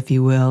space, if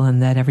you will,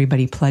 and that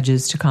everybody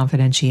pledges to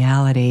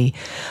confidentiality,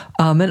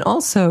 and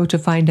also to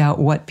find out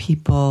what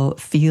people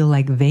feel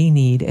like they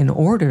need in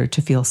order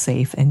to feel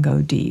safe and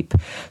go deep.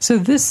 So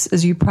this,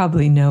 as you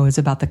probably know, is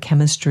about the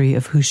chemistry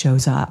of who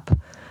shows up,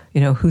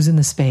 who's in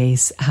the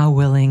space, how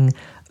willing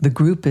the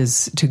group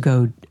is to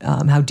go,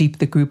 how deep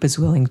the group is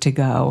willing to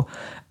go,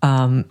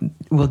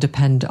 will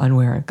depend on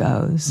where it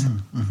goes.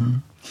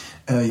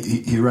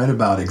 You write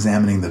about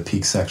examining the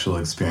peak sexual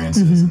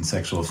experiences and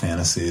sexual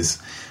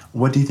fantasies.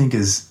 What do you think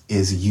is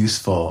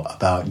useful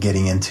about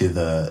getting into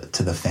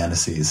the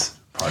fantasies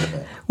part of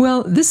it?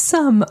 Well, this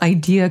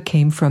idea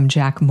came from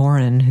Jack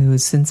Morin, who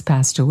has since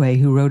passed away,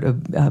 who wrote a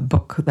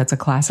book that's a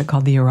classic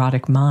called The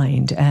Erotic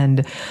Mind.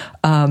 And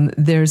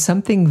there's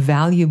something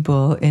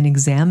valuable in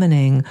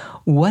examining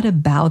what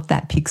about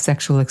that peak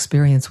sexual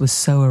experience was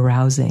so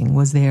arousing.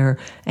 Was there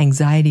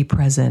anxiety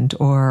present,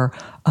 or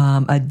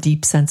a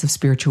deep sense of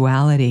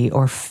spirituality,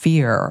 or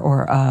fear,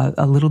 or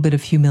a little bit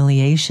of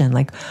humiliation?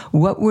 Like,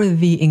 what were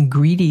the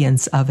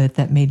ingredients of it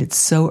that made it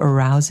so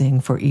arousing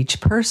for each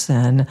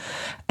person?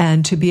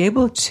 And to be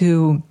able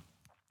to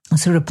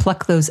sort of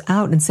pluck those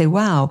out and say,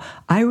 wow,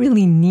 I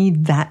really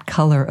need that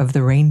color of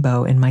the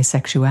rainbow in my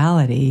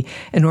sexuality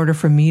in order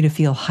for me to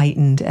feel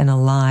heightened and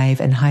alive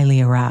and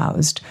highly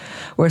aroused.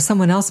 Whereas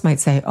someone else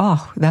might say,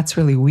 oh, that's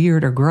really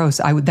weird or gross.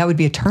 That would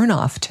be a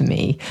turnoff to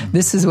me. Mm-hmm.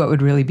 This is what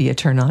would really be a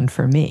turn on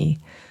for me.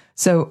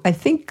 So I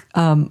think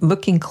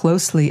looking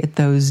closely at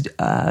those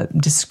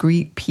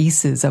discrete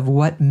pieces of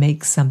what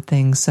makes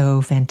something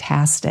so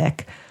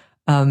fantastic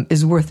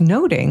is worth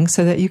noting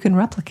so that you can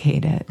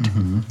replicate it.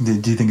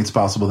 Mm-hmm. Do you think it's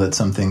possible that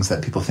some things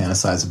that people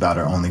fantasize about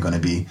are only going to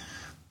be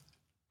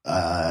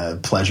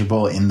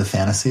pleasurable in the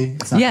fantasy?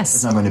 Yes.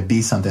 It's not going to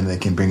be something they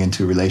can bring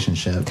into a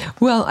relationship.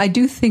 Well, I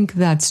do think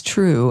that's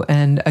true.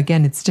 And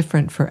again, it's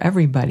different for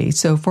everybody.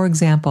 So, for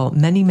example,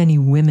 many, many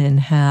women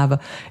have,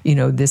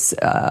 this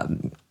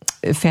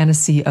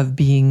fantasy of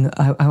being,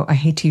 I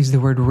hate to use the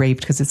word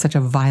raped because it's such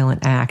a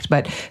violent act,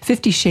 but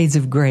 50 Shades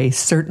of Grey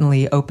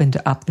certainly opened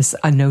up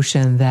a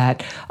notion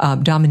that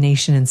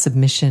domination and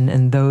submission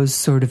and those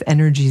sort of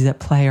energies at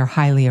play are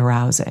highly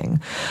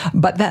arousing.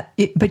 But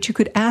you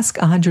could ask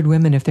 100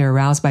 women if they're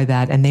aroused by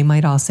that, and they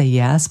might all say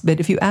yes. But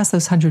if you ask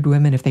those 100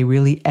 women if they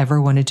really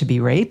ever wanted to be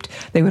raped,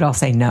 they would all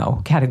say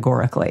no,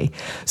 categorically.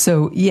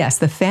 So yes,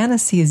 the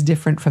fantasy is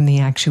different from the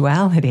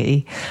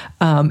actuality,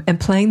 and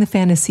playing the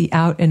fantasy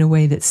out in a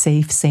way that's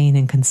safe, sane,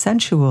 and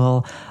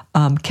consensual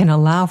can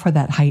allow for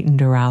that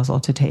heightened arousal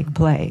to take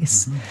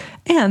place.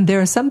 Mm-hmm. And there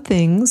are some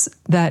things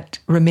that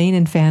remain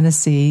in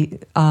fantasy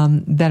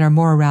that are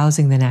more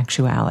arousing than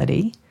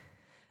actuality.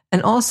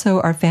 And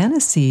also our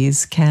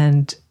fantasies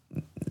can,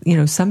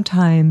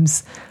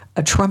 sometimes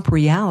trump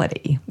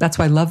reality. That's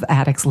why love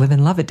addicts live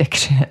in love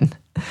addiction.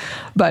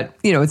 But,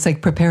 it's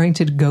like preparing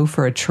to go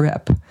for a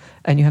trip,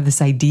 and you have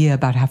this idea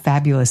about how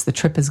fabulous the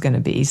trip is going to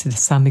be to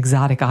some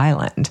exotic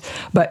island.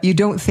 But you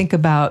don't think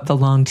about the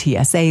long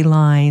TSA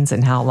lines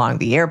and how long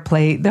the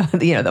airplane,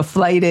 the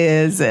flight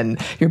is,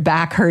 and your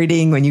back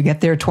hurting when you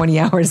get there 20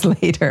 hours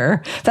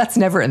later. That's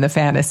never in the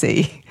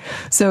fantasy.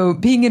 So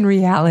being in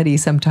reality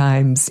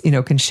sometimes,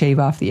 can shave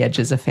off the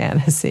edges of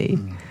fantasy.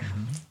 Mm-hmm.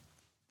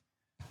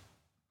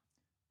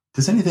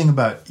 Does anything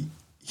about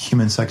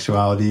human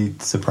sexuality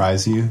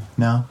surprise you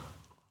now?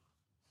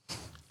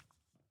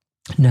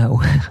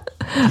 No.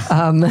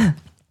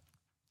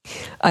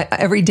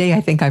 Every day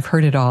I think I've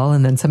heard it all,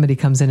 and then somebody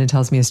comes in and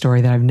tells me a story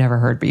that I've never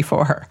heard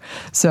before.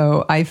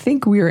 So I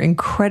think we're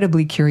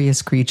incredibly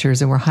curious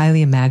creatures, and we're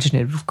highly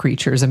imaginative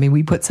creatures. I mean,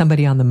 we put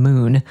somebody on the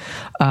moon.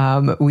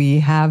 We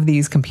have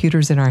these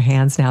computers in our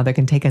hands now that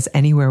can take us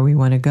anywhere we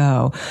want to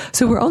go.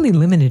 So we're only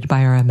limited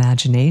by our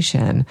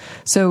imagination.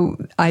 So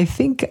I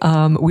think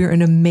we're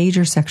in a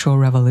major sexual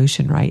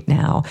revolution right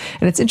now.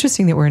 And it's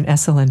interesting that we're in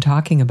Esalen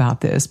talking about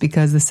this,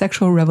 because the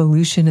sexual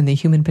revolution and the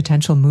human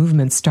potential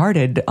movement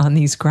started on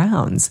these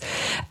grounds.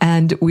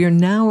 And we are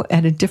now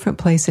at a different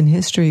place in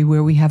history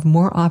where we have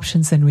more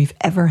options than we've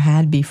ever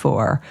had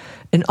before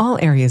in all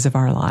areas of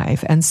our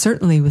life, and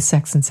certainly with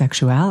sex and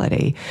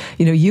sexuality.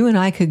 You and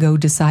I could go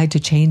decide to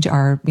change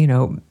our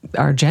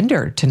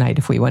gender tonight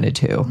if we wanted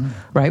to,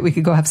 right? We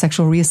could go have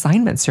sexual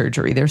reassignment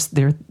surgery.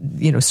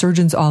 There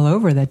surgeons all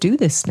over that do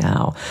this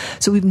now.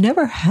 So we've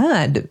never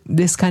had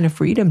this kind of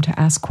freedom to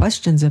ask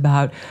questions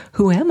about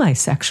who am I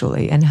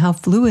sexually and how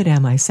fluid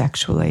am I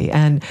sexually?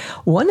 And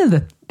one of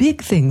the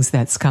big things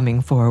that's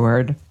coming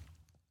forward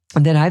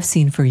that I've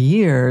seen for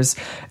years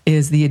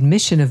is the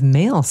admission of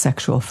male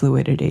sexual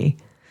fluidity.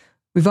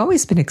 We've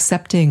always been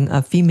accepting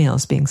of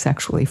females being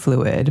sexually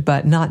fluid,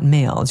 but not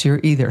males. You're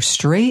either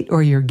straight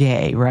or you're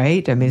gay,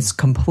 right? I mean, it's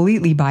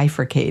completely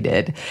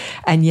bifurcated.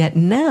 And yet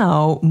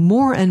now,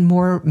 more and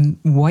more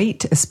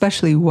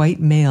especially white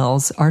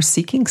males, are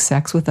seeking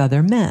sex with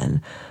other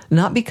men.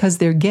 Not because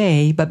they're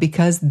gay, but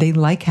because they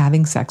like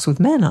having sex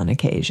with men on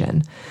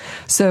occasion.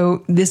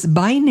 So this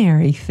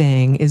binary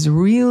thing is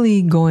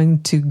really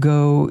going to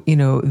go,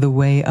 the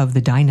way of the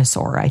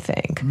dinosaur, I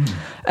think.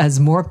 As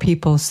more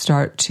people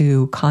start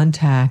to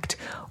contact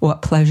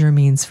what pleasure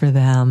means for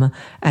them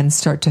and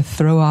start to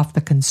throw off the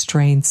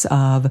constraints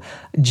of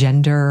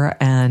gender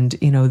and,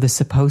 the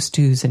supposed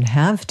tos and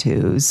have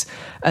tos.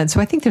 And so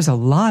I think there's a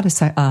lot of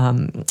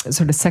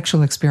sort of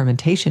sexual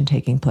experimentation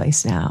taking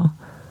place now.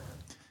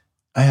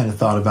 I had a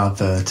thought about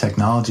the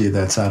technology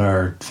that's at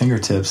our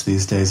fingertips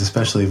these days,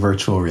 especially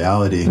virtual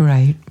reality.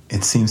 Right.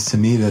 It seems to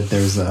me that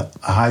there's a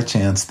high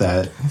chance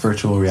that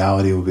virtual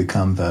reality will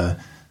become the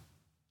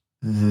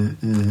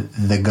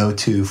the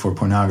go-to for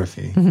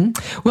pornography.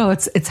 Mm-hmm. Well,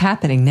 it's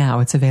happening now.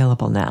 It's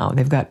available now.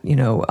 They've got,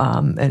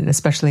 and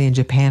especially in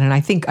Japan. And I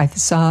think I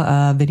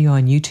saw a video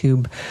on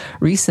YouTube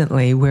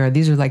recently where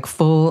these are like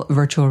full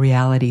virtual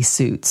reality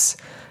suits,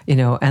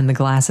 and the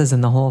glasses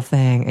and the whole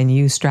thing. And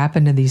you strap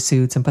into these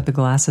suits and put the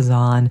glasses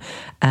on,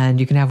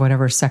 and you can have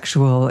whatever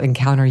sexual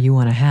encounter you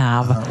want to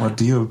have. What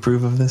do you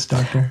approve of this,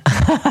 Doctor?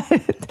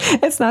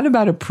 It's not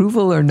about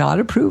approval or not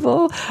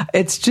approval.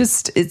 It's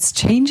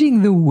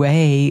changing the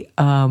way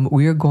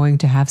we're going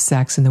to have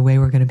sex and the way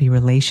we're going to be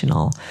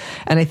relational.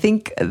 And I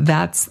think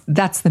that's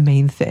the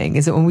main thing,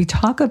 is that when we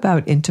talk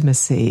about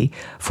intimacy,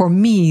 for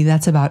me,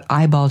 that's about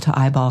eyeball to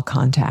eyeball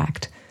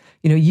contact.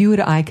 You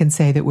and I can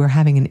say that we're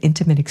having an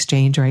intimate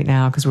exchange right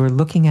now because we're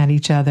looking at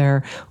each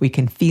other, we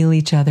can feel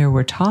each other,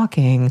 we're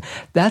talking.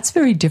 That's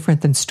very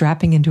different than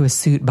strapping into a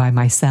suit by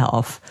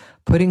myself,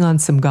 putting on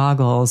some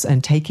goggles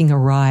and taking a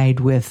ride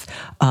with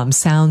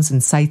sounds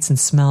and sights and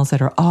smells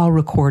that are all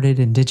recorded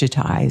and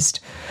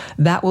digitized.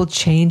 That will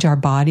change our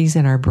bodies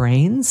and our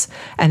brains,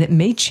 and it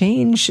may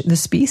change the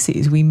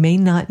species. We may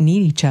not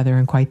need each other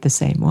in quite the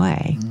same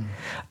way.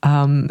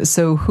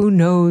 So who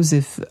knows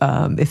if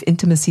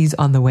intimacy's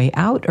on the way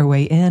out or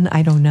way in?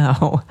 I don't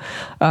know.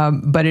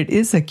 But it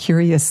is a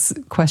curious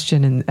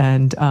question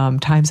and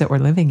times that we're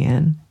living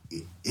in.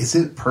 Is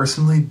it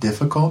personally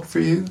difficult for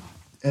you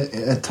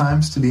at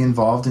times to be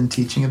involved in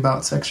teaching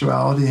about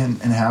sexuality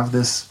and have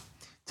this,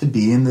 to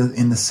be in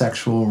the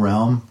sexual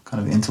realm,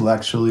 kind of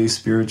intellectually,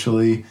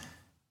 spiritually,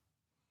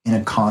 in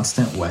a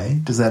constant way?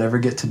 Does that ever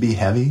get to be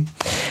heavy?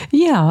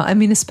 Yeah,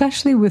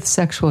 especially with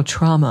sexual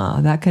trauma,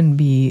 that can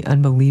be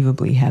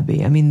unbelievably heavy.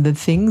 The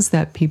things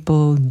that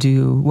people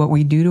do, what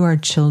we do to our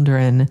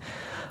children,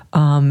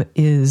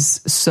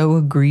 is so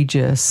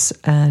egregious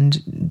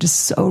and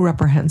just so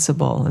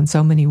reprehensible in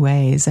so many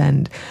ways.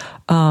 And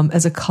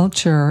as a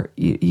culture,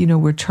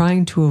 we're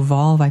trying to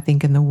evolve, I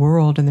think, in the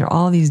world, and there are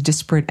all these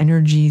disparate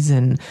energies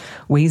and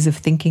ways of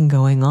thinking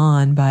going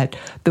on. But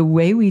the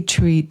way we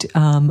treat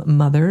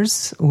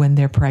mothers when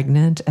they're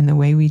pregnant and the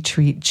way we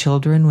treat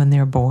children when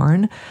they're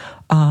born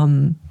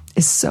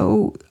is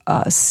so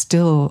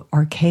still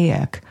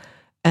archaic.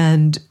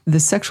 And the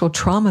sexual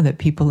trauma that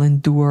people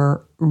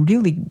endure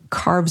really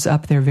carves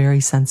up their very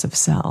sense of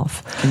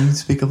self. Can you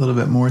speak a little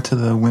bit more to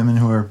the women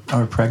who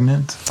are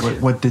pregnant?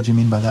 What did you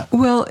mean by that?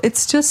 Well,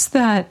 it's just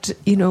that,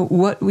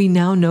 what we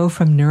now know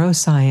from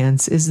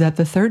neuroscience is that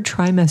the third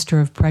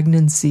trimester of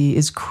pregnancy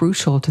is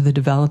crucial to the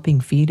developing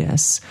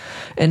fetus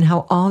and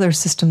how all their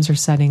systems are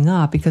setting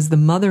up, because the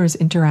mother is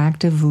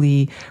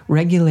interactively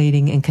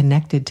regulating and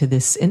connected to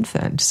this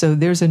infant. So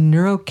there's a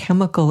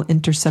neurochemical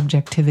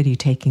intersubjectivity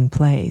taking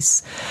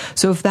place.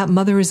 So if that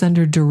mother is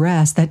under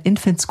duress, that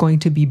infant's going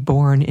to be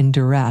born in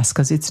duress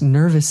because its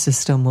nervous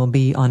system will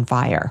be on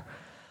fire.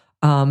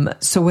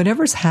 So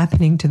whatever's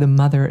happening to the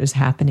mother is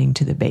happening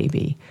to the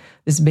baby.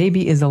 This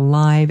baby is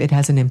alive. It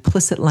has an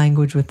implicit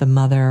language with the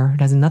mother.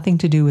 It has nothing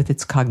to do with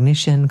its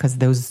cognition because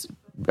those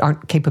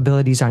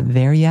capabilities aren't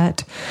there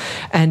yet.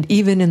 And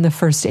even in the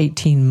first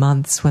 18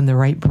 months, when the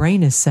right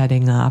brain is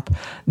setting up,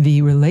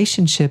 the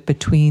relationship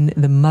between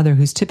the mother,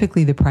 who's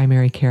typically the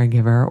primary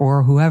caregiver,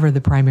 or whoever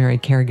the primary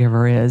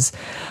caregiver is,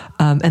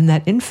 and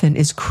that infant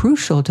is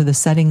crucial to the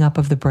setting up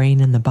of the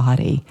brain and the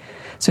body.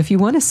 So if you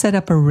want to set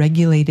up a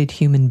regulated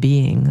human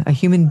being, a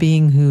human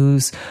being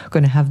who's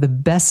going to have the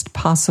best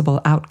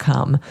possible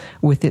outcome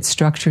with its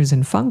structures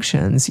and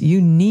functions, you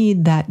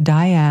need that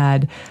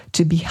dyad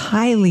to be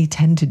highly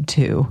tended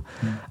to.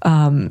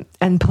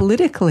 And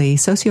politically,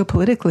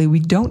 sociopolitically, we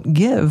don't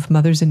give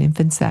mothers and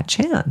infants that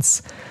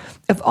chance.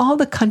 Of all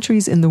the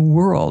countries in the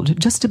world,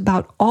 just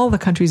about all the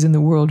countries in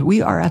the world,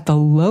 we are at the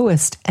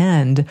lowest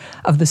end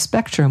of the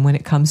spectrum when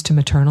it comes to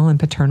maternal and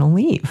paternal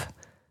leave.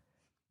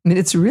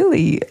 It's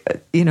really,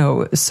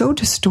 so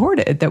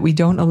distorted that we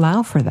don't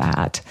allow for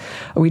that.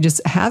 We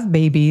just have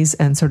babies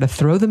and sort of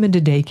throw them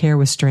into daycare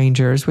with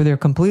strangers where they're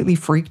completely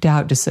freaked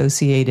out,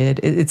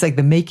 dissociated. It's like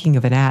the making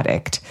of an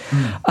addict,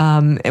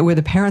 where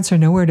the parents are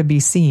nowhere to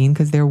be seen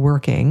because they're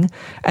working.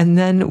 And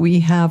then we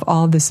have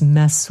all this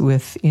mess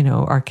with,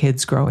 our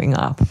kids growing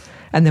up.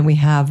 And then we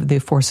have the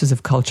forces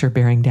of culture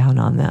bearing down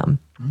on them.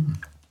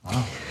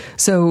 Wow.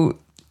 So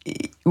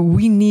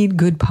we need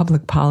good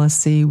public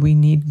policy. We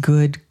need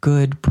good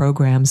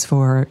programs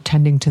for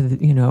tending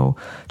to,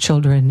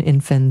 children,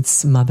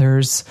 infants,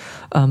 mothers,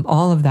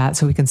 all of that,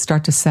 so we can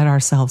start to set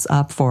ourselves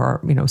up for,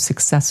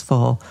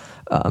 successful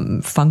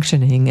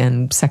functioning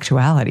and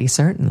sexuality,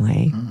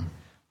 certainly.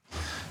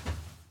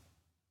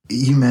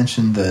 You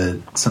mentioned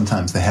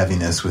sometimes the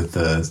heaviness with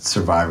the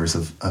survivors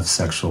of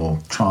sexual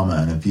trauma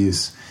and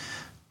abuse.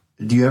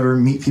 Do you ever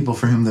meet people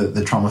for whom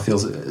the trauma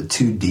feels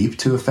too deep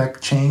to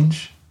affect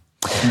change?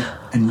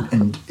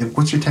 And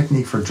what's your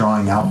technique for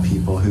drawing out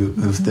people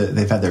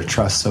they've had their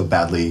trust so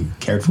badly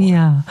cared for?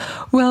 Yeah,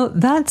 well,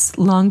 that's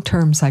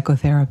long-term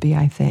psychotherapy,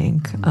 I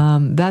think.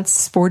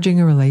 That's forging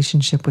a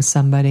relationship with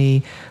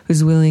somebody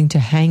who's willing to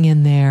hang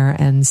in there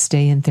and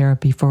stay in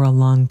therapy for a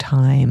long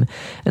time.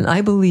 And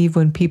I believe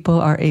when people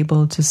are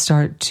able to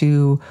start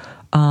to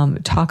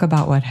talk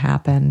about what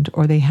happened,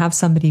 or they have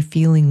somebody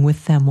feeling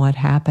with them what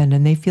happened,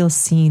 and they feel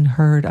seen,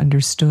 heard,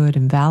 understood,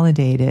 and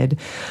validated,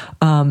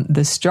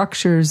 the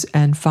structures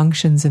and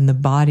functions in the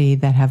body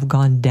that have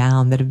gone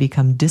down, that have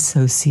become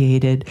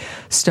dissociated,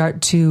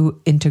 start to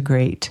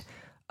integrate.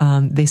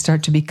 They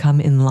start to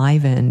become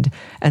enlivened.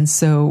 And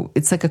so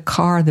it's like a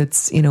car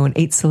that's, an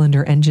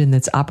 8-cylinder engine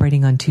that's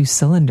operating on 2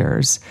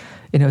 cylinders.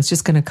 It's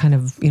just going to kind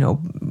of,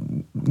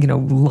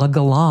 lug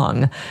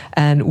along.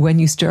 And when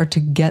you start to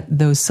get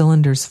those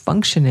cylinders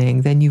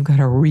functioning, then you've got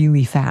a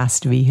really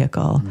fast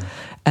vehicle. Mm.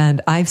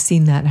 And I've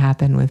seen that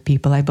happen with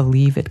people. I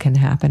believe it can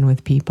happen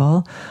with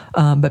people.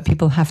 But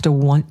people have to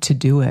want to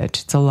do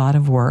it. It's a lot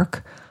of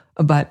work.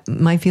 But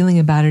my feeling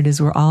about it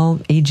is we're all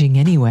aging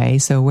anyway.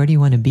 So where do you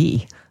want to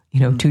be?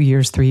 2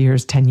 years, 3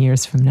 years, 10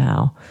 years from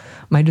now?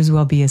 Might as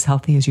well be as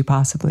healthy as you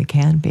possibly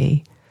can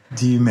be.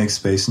 Do you make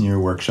space in your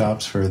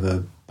workshops for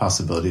the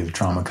possibility of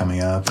trauma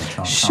coming up?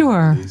 And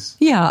Sure.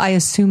 Yeah, I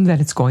assume that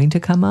it's going to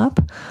come up.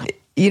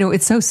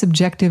 It's so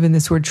subjective, and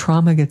this word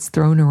trauma gets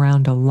thrown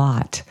around a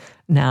lot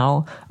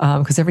now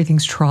because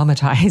everything's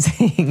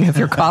traumatizing. If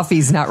your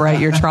coffee's not right,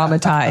 you're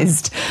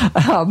traumatized.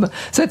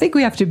 So I think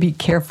we have to be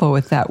careful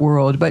with that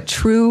world. But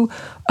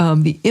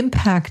the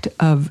impact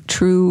of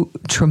true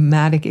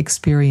traumatic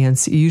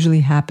experience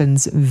usually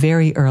happens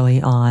very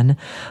early on.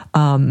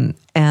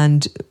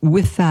 And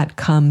with that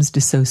comes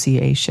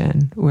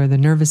dissociation, where the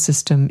nervous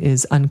system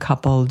is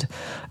uncoupled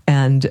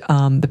and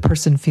the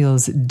person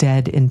feels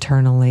dead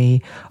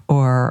internally,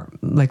 or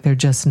like they're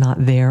just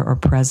not there or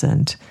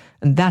present.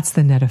 And that's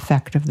the net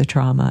effect of the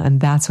trauma.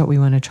 And that's what we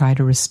want to try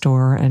to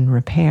restore and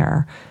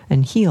repair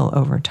and heal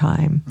over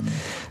time.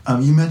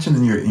 You mentioned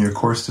in your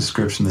course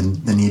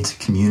description the need to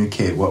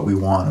communicate what we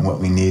want and what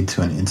we need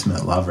to an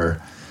intimate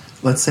lover.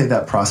 Let's say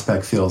that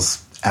prospect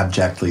feels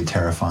abjectly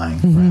terrifying,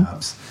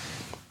 perhaps.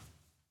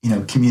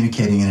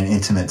 Communicating in an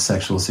intimate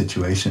sexual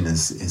situation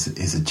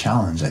is a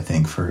challenge, I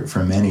think,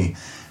 for many.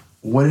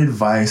 What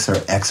advice or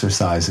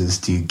exercises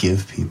do you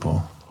give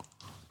people?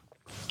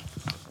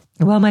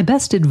 Well, my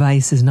best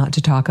advice is not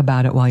to talk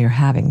about it while you're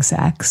having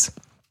sex.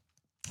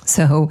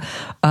 So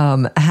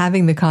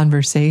having the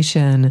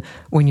conversation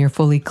when you're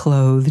fully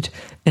clothed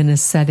in a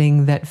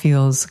setting that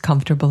feels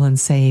comfortable and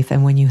safe,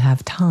 and when you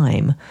have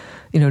time,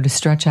 to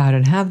stretch out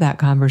and have that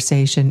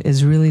conversation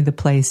is really the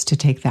place to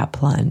take that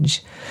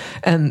plunge.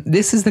 And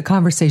this is the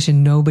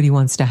conversation nobody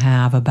wants to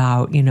have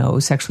about,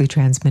 sexually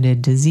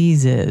transmitted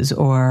diseases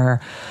or,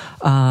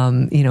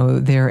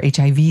 their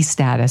HIV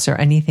status or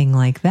anything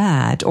like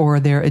that, or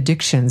their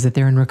addictions, that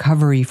they're in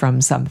recovery from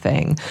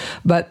something.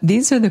 But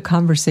these are the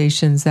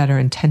conversations that are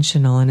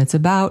intentional. And it's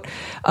about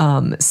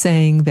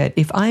saying that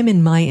if I'm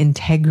in my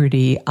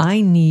integrity,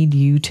 I need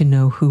you to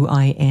know who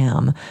I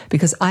am,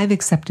 because I've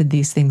accepted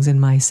these things in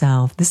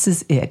myself. This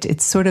is it.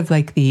 It's sort of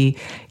like the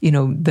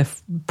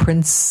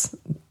prince.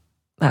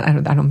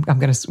 I'm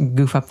going to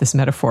goof up this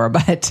metaphor,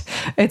 but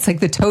it's like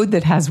the toad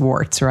that has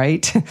warts,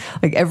 right?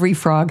 Like every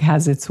frog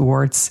has its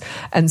warts.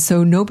 And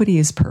so nobody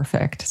is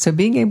perfect. So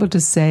being able to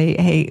say,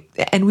 hey,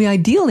 and we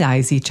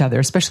idealize each other,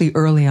 especially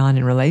early on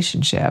in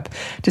relationship,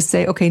 to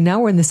say, okay, now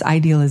we're in this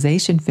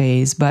idealization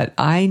phase, but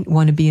I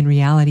want to be in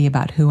reality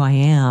about who I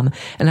am.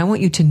 And I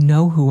want you to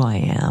know who I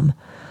am.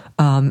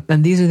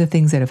 And these are the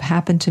things that have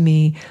happened to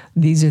me.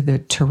 These are the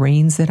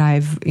terrains that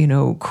I've,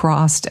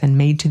 crossed and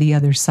made to the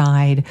other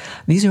side.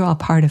 These are all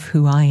part of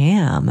who I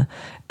am.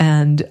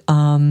 And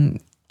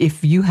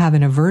if you have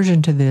an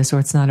aversion to this or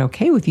it's not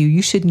okay with you,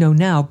 you should know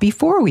now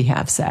before we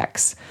have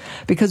sex.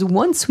 Because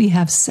once we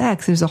have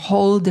sex, there's a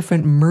whole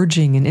different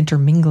merging and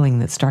intermingling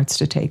that starts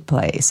to take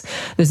place.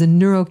 There's a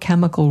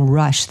neurochemical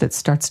rush that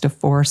starts to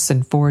force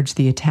and forge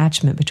the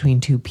attachment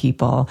between two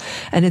people.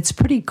 And it's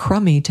pretty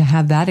crummy to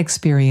have that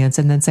experience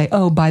and then say,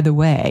 oh, by the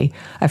way,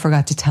 I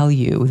forgot to tell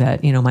you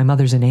that, my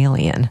mother's an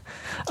alien.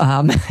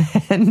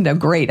 And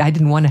great, I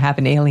didn't want to have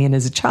an alien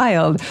as a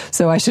child,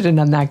 so I should have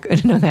known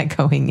that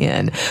going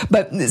in.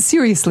 But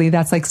seriously,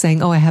 that's like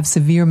saying, oh, I have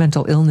severe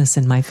mental illness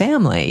in my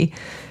family.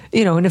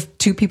 And if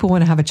two people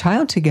want to have a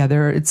child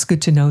together, it's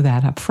good to know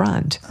that up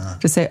front.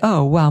 To say,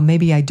 oh, well,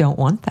 maybe I don't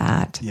want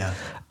that. Yeah.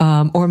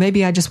 Or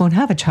maybe I just won't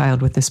have a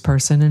child with this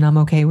person and I'm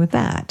okay with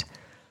that.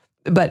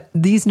 But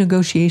these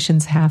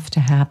negotiations have to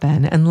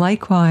happen. And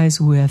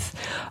likewise with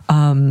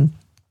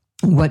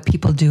what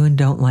people do and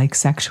don't like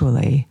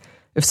sexually.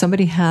 If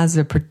somebody has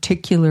a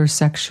particular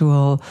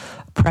sexual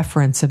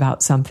preference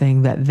about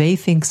something that they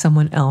think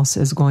someone else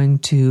is going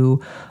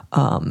to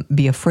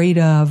be afraid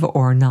of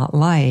or not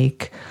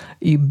like,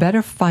 you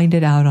better find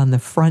it out on the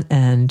front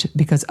end,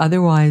 because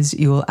otherwise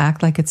you will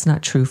act like it's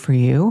not true for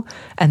you,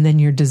 and then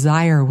your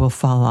desire will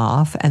fall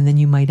off, and then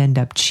you might end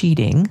up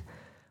cheating,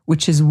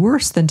 which is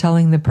worse than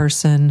telling the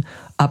person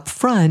up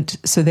front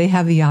so they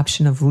have the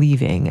option of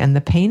leaving. And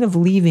the pain of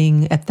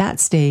leaving at that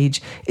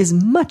stage is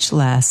much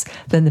less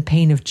than the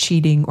pain of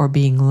cheating or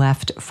being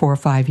left 4 or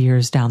 5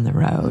 years down the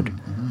road.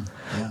 Mm-hmm.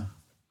 Yeah.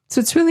 So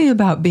it's really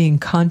about being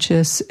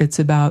conscious. It's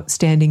about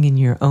standing in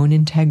your own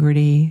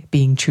integrity,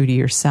 being true to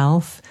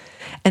yourself.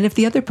 And if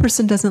the other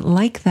person doesn't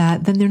like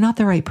that, then they're not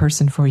the right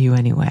person for you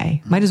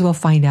anyway. Might as well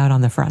find out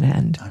on the front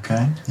end.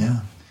 Okay,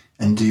 yeah.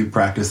 And do you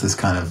practice this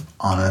kind of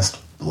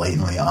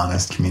blatantly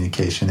honest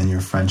communication in your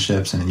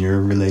friendships and in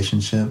your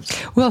relationships?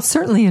 Well,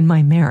 certainly in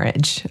my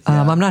marriage.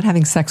 I'm not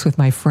having sex with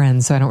my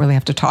friends, so I don't really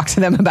have to talk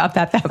to them about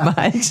that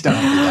much. Don't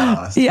have to be that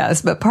honest.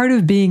 Yes, but part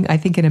of being, I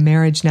think, in a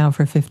marriage now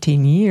for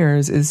 15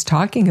 years is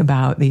talking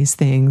about these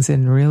things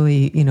in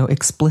really,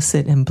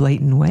 explicit and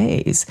blatant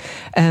ways.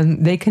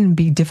 And they can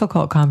be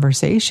difficult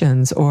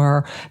conversations,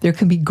 or there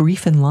can be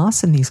grief and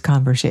loss in these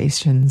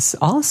conversations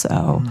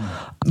also.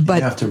 But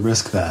you have to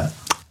risk that.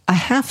 I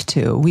have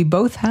to. We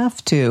both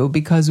have to,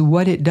 because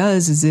what it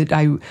does is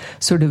I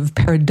sort of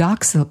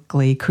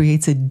paradoxically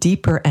creates a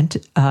deeper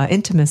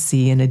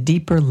intimacy and a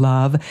deeper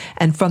love,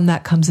 and from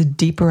that comes a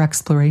deeper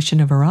exploration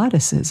of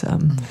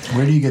eroticism.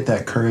 Where do you get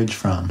that courage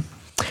from?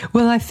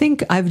 Well, I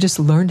think I've just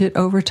learned it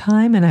over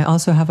time, and I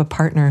also have a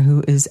partner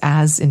who is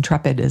as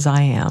intrepid as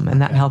I am,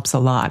 and that helps a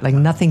lot. Like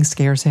nothing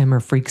scares him or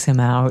freaks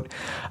him out.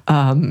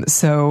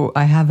 So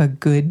I have a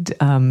good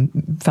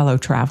fellow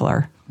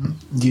traveler.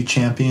 Do you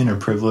champion or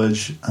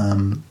privilege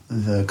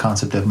the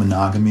concept of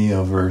monogamy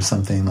over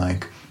something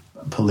like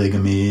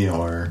polygamy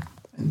or...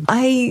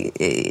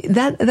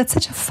 That's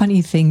such a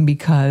funny thing,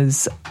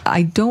 because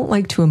I don't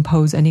like to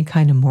impose any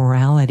kind of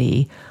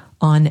morality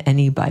on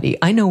anybody.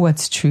 I know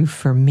what's true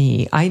for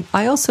me.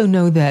 I also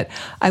know that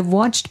I've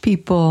watched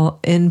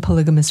people in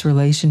polygamous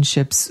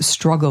relationships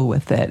struggle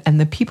with it. And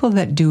the people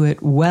that do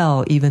it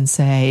well even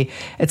say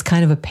it's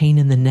kind of a pain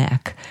in the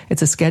neck.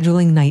 It's a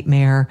scheduling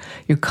nightmare.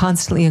 You're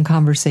constantly in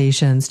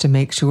conversations to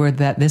make sure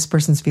that this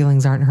person's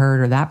feelings aren't hurt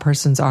or that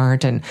person's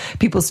aren't. And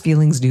people's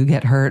feelings do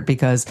get hurt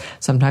because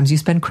sometimes you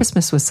spend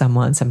Christmas with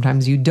someone,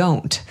 sometimes you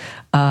don't.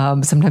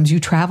 Sometimes you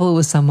travel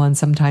with someone,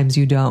 sometimes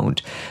you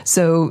don't.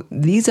 So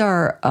these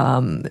are...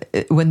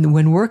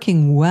 when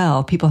working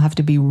well, people have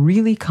to be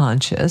really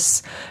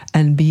conscious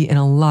and be in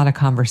a lot of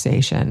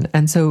conversation.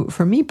 And so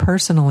for me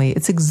personally,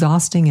 it's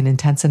exhausting and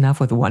intense enough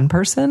with one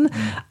person.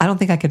 I don't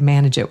think I could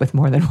manage it with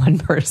more than one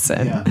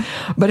person. Yeah.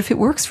 But if it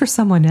works for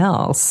someone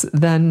else,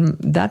 then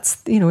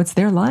that's, it's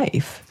their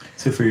life.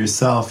 So for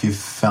yourself, you've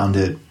found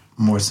it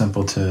more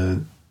simple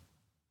to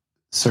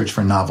search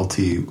for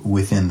novelty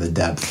within the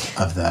depth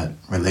of that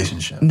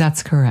relationship.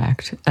 That's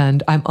correct.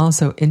 And I'm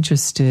also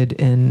interested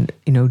in,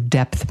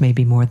 depth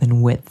maybe more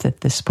than width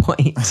at this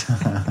point.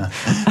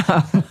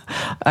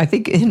 I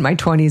think in my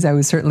 20s, I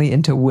was certainly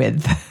into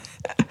width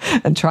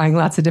and trying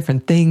lots of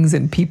different things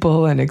and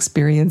people and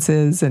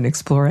experiences and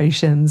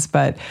explorations.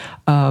 But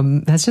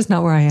that's just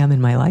not where I am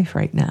in my life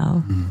right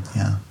now.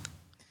 Yeah.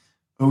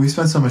 Well, we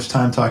spent so much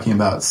time talking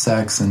about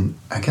sex, and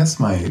I guess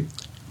to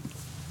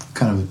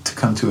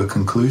come to a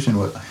conclusion,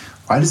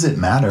 why does it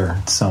matter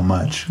so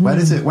much? Why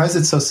is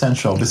it so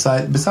central?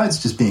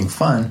 Besides just being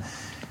fun,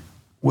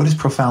 what is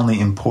profoundly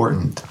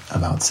important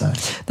about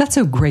sex? That's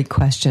a great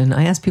question.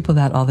 I ask people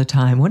that all the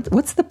time.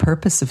 What's the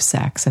purpose of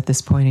sex at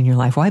this point in your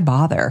life? Why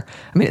bother?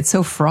 I mean, it's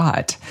so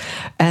fraught.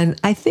 And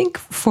I think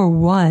for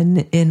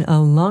one, in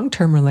a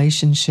long-term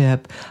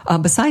relationship,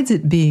 besides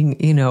it being,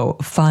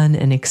 fun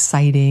and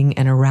exciting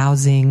and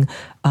arousing,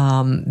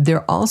 there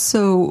are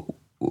also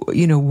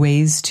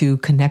ways to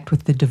connect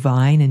with the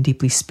divine and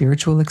deeply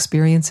spiritual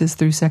experiences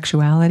through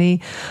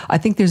sexuality. I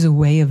think there's a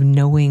way of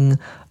knowing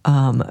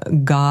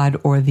God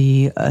or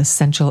the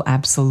essential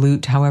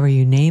absolute, however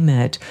you name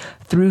it,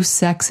 through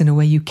sex in a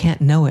way you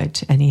can't know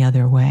it any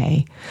other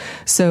way.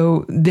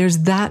 So there's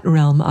that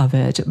realm of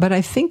it. But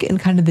I think in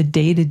kind of the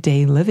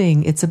day-to-day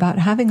living, it's about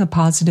having a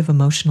positive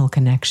emotional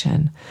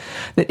connection.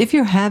 That if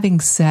you're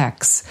having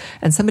sex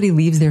and somebody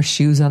leaves their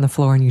shoes on the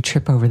floor and you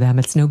trip over them,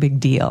 it's no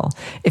big deal.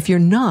 If you're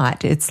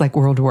not, it's like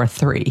World War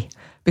III.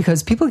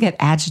 Because people get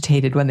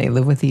agitated when they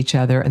live with each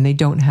other and they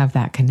don't have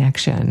that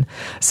connection.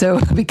 So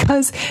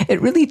because it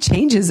really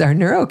changes our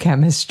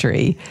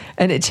neurochemistry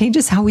and it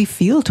changes how we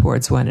feel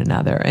towards one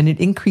another, and it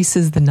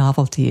increases the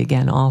novelty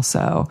again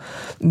also.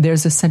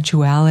 There's a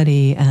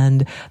sensuality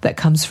and that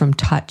comes from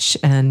touch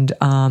and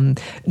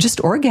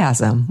just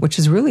orgasm, which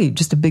is really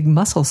just a big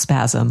muscle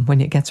spasm when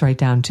it gets right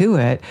down to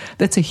it.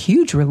 That's a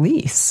huge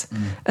release.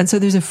 And so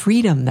there's a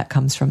freedom that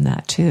comes from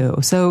that too.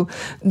 So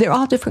they're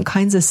all different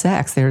kinds of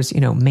sex. There's,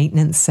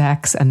 maintenance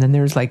sex, and then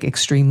there's like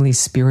extremely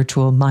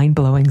spiritual,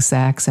 mind-blowing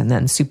sex, and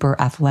then super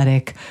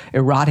athletic,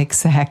 erotic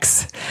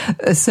sex.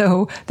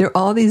 So there are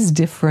all these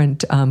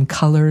different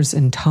colors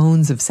and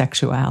tones of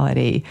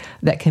sexuality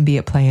that can be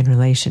at play in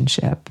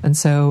relationship. And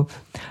so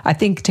I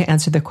think to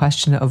answer the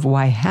question of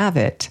why have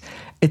it,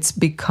 it's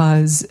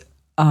because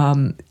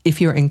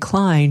if you're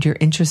inclined, you're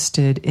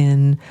interested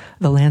in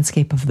the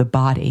landscape of the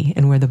body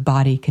and where the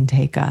body can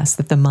take us,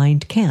 that the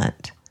mind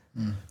can't.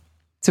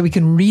 So we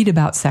can read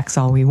about sex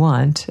all we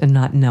want and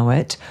not know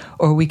it,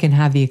 or we can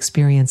have the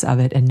experience of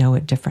it and know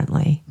it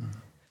differently.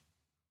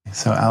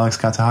 So Alex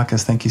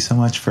Katehakis, thank you so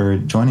much for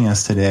joining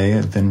us today.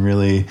 It's been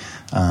really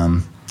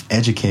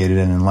educated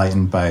and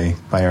enlightened by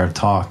our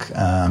talk.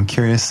 I'm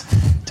curious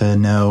to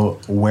know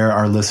where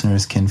our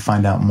listeners can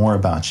find out more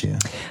about you.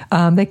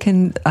 They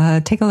can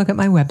take a look at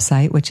my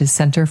website, which is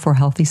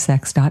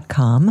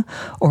centerforhealthysex.com,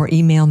 or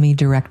email me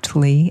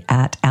directly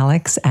at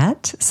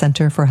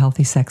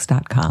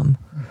alex@centerforhealthysex.com.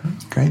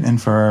 Great.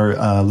 And for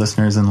our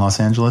listeners in Los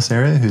Angeles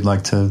area who'd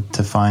like to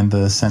find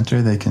the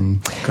center, they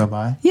can go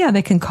by? Yeah,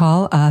 they can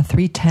call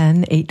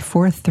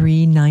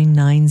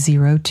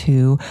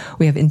 310-843-9902.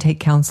 We have intake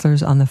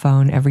counselors on the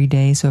phone every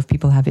day, so if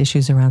people have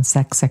issues around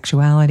sex,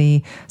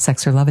 sexuality,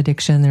 sex or love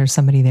addiction, there's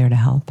somebody there to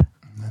help.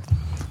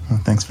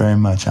 Well, thanks very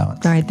much,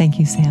 Alex. All right. Thank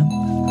you, Sam.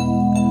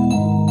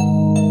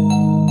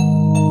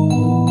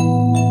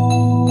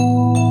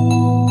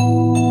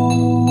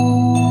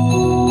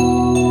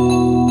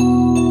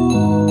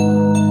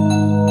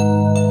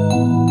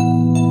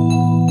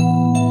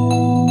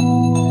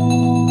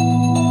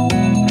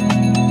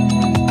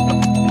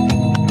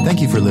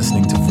 For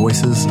listening to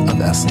Voices of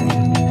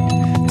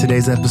Esalen.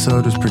 Today's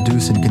episode was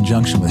produced in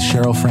conjunction with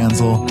Cheryl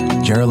Franzel,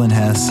 Geraldine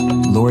Hess,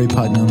 Lori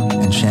Putnam,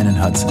 and Shannon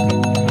Hudson.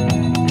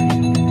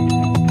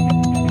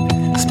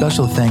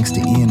 Special thanks to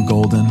Ian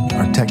Golden,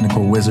 our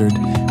technical wizard,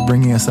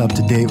 bringing us up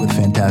to date with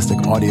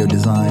fantastic audio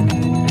design.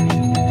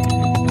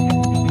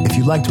 If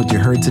you liked what you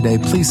heard today,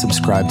 please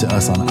subscribe to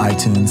us on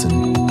iTunes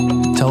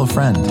and tell a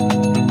friend.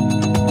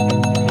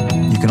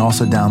 You can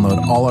also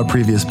download all our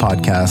previous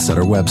podcasts at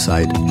our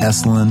website,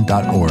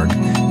 esalen.org.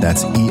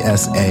 That's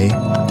ESALEN.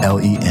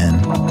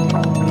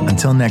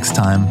 Until next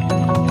time,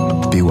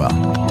 be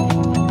well.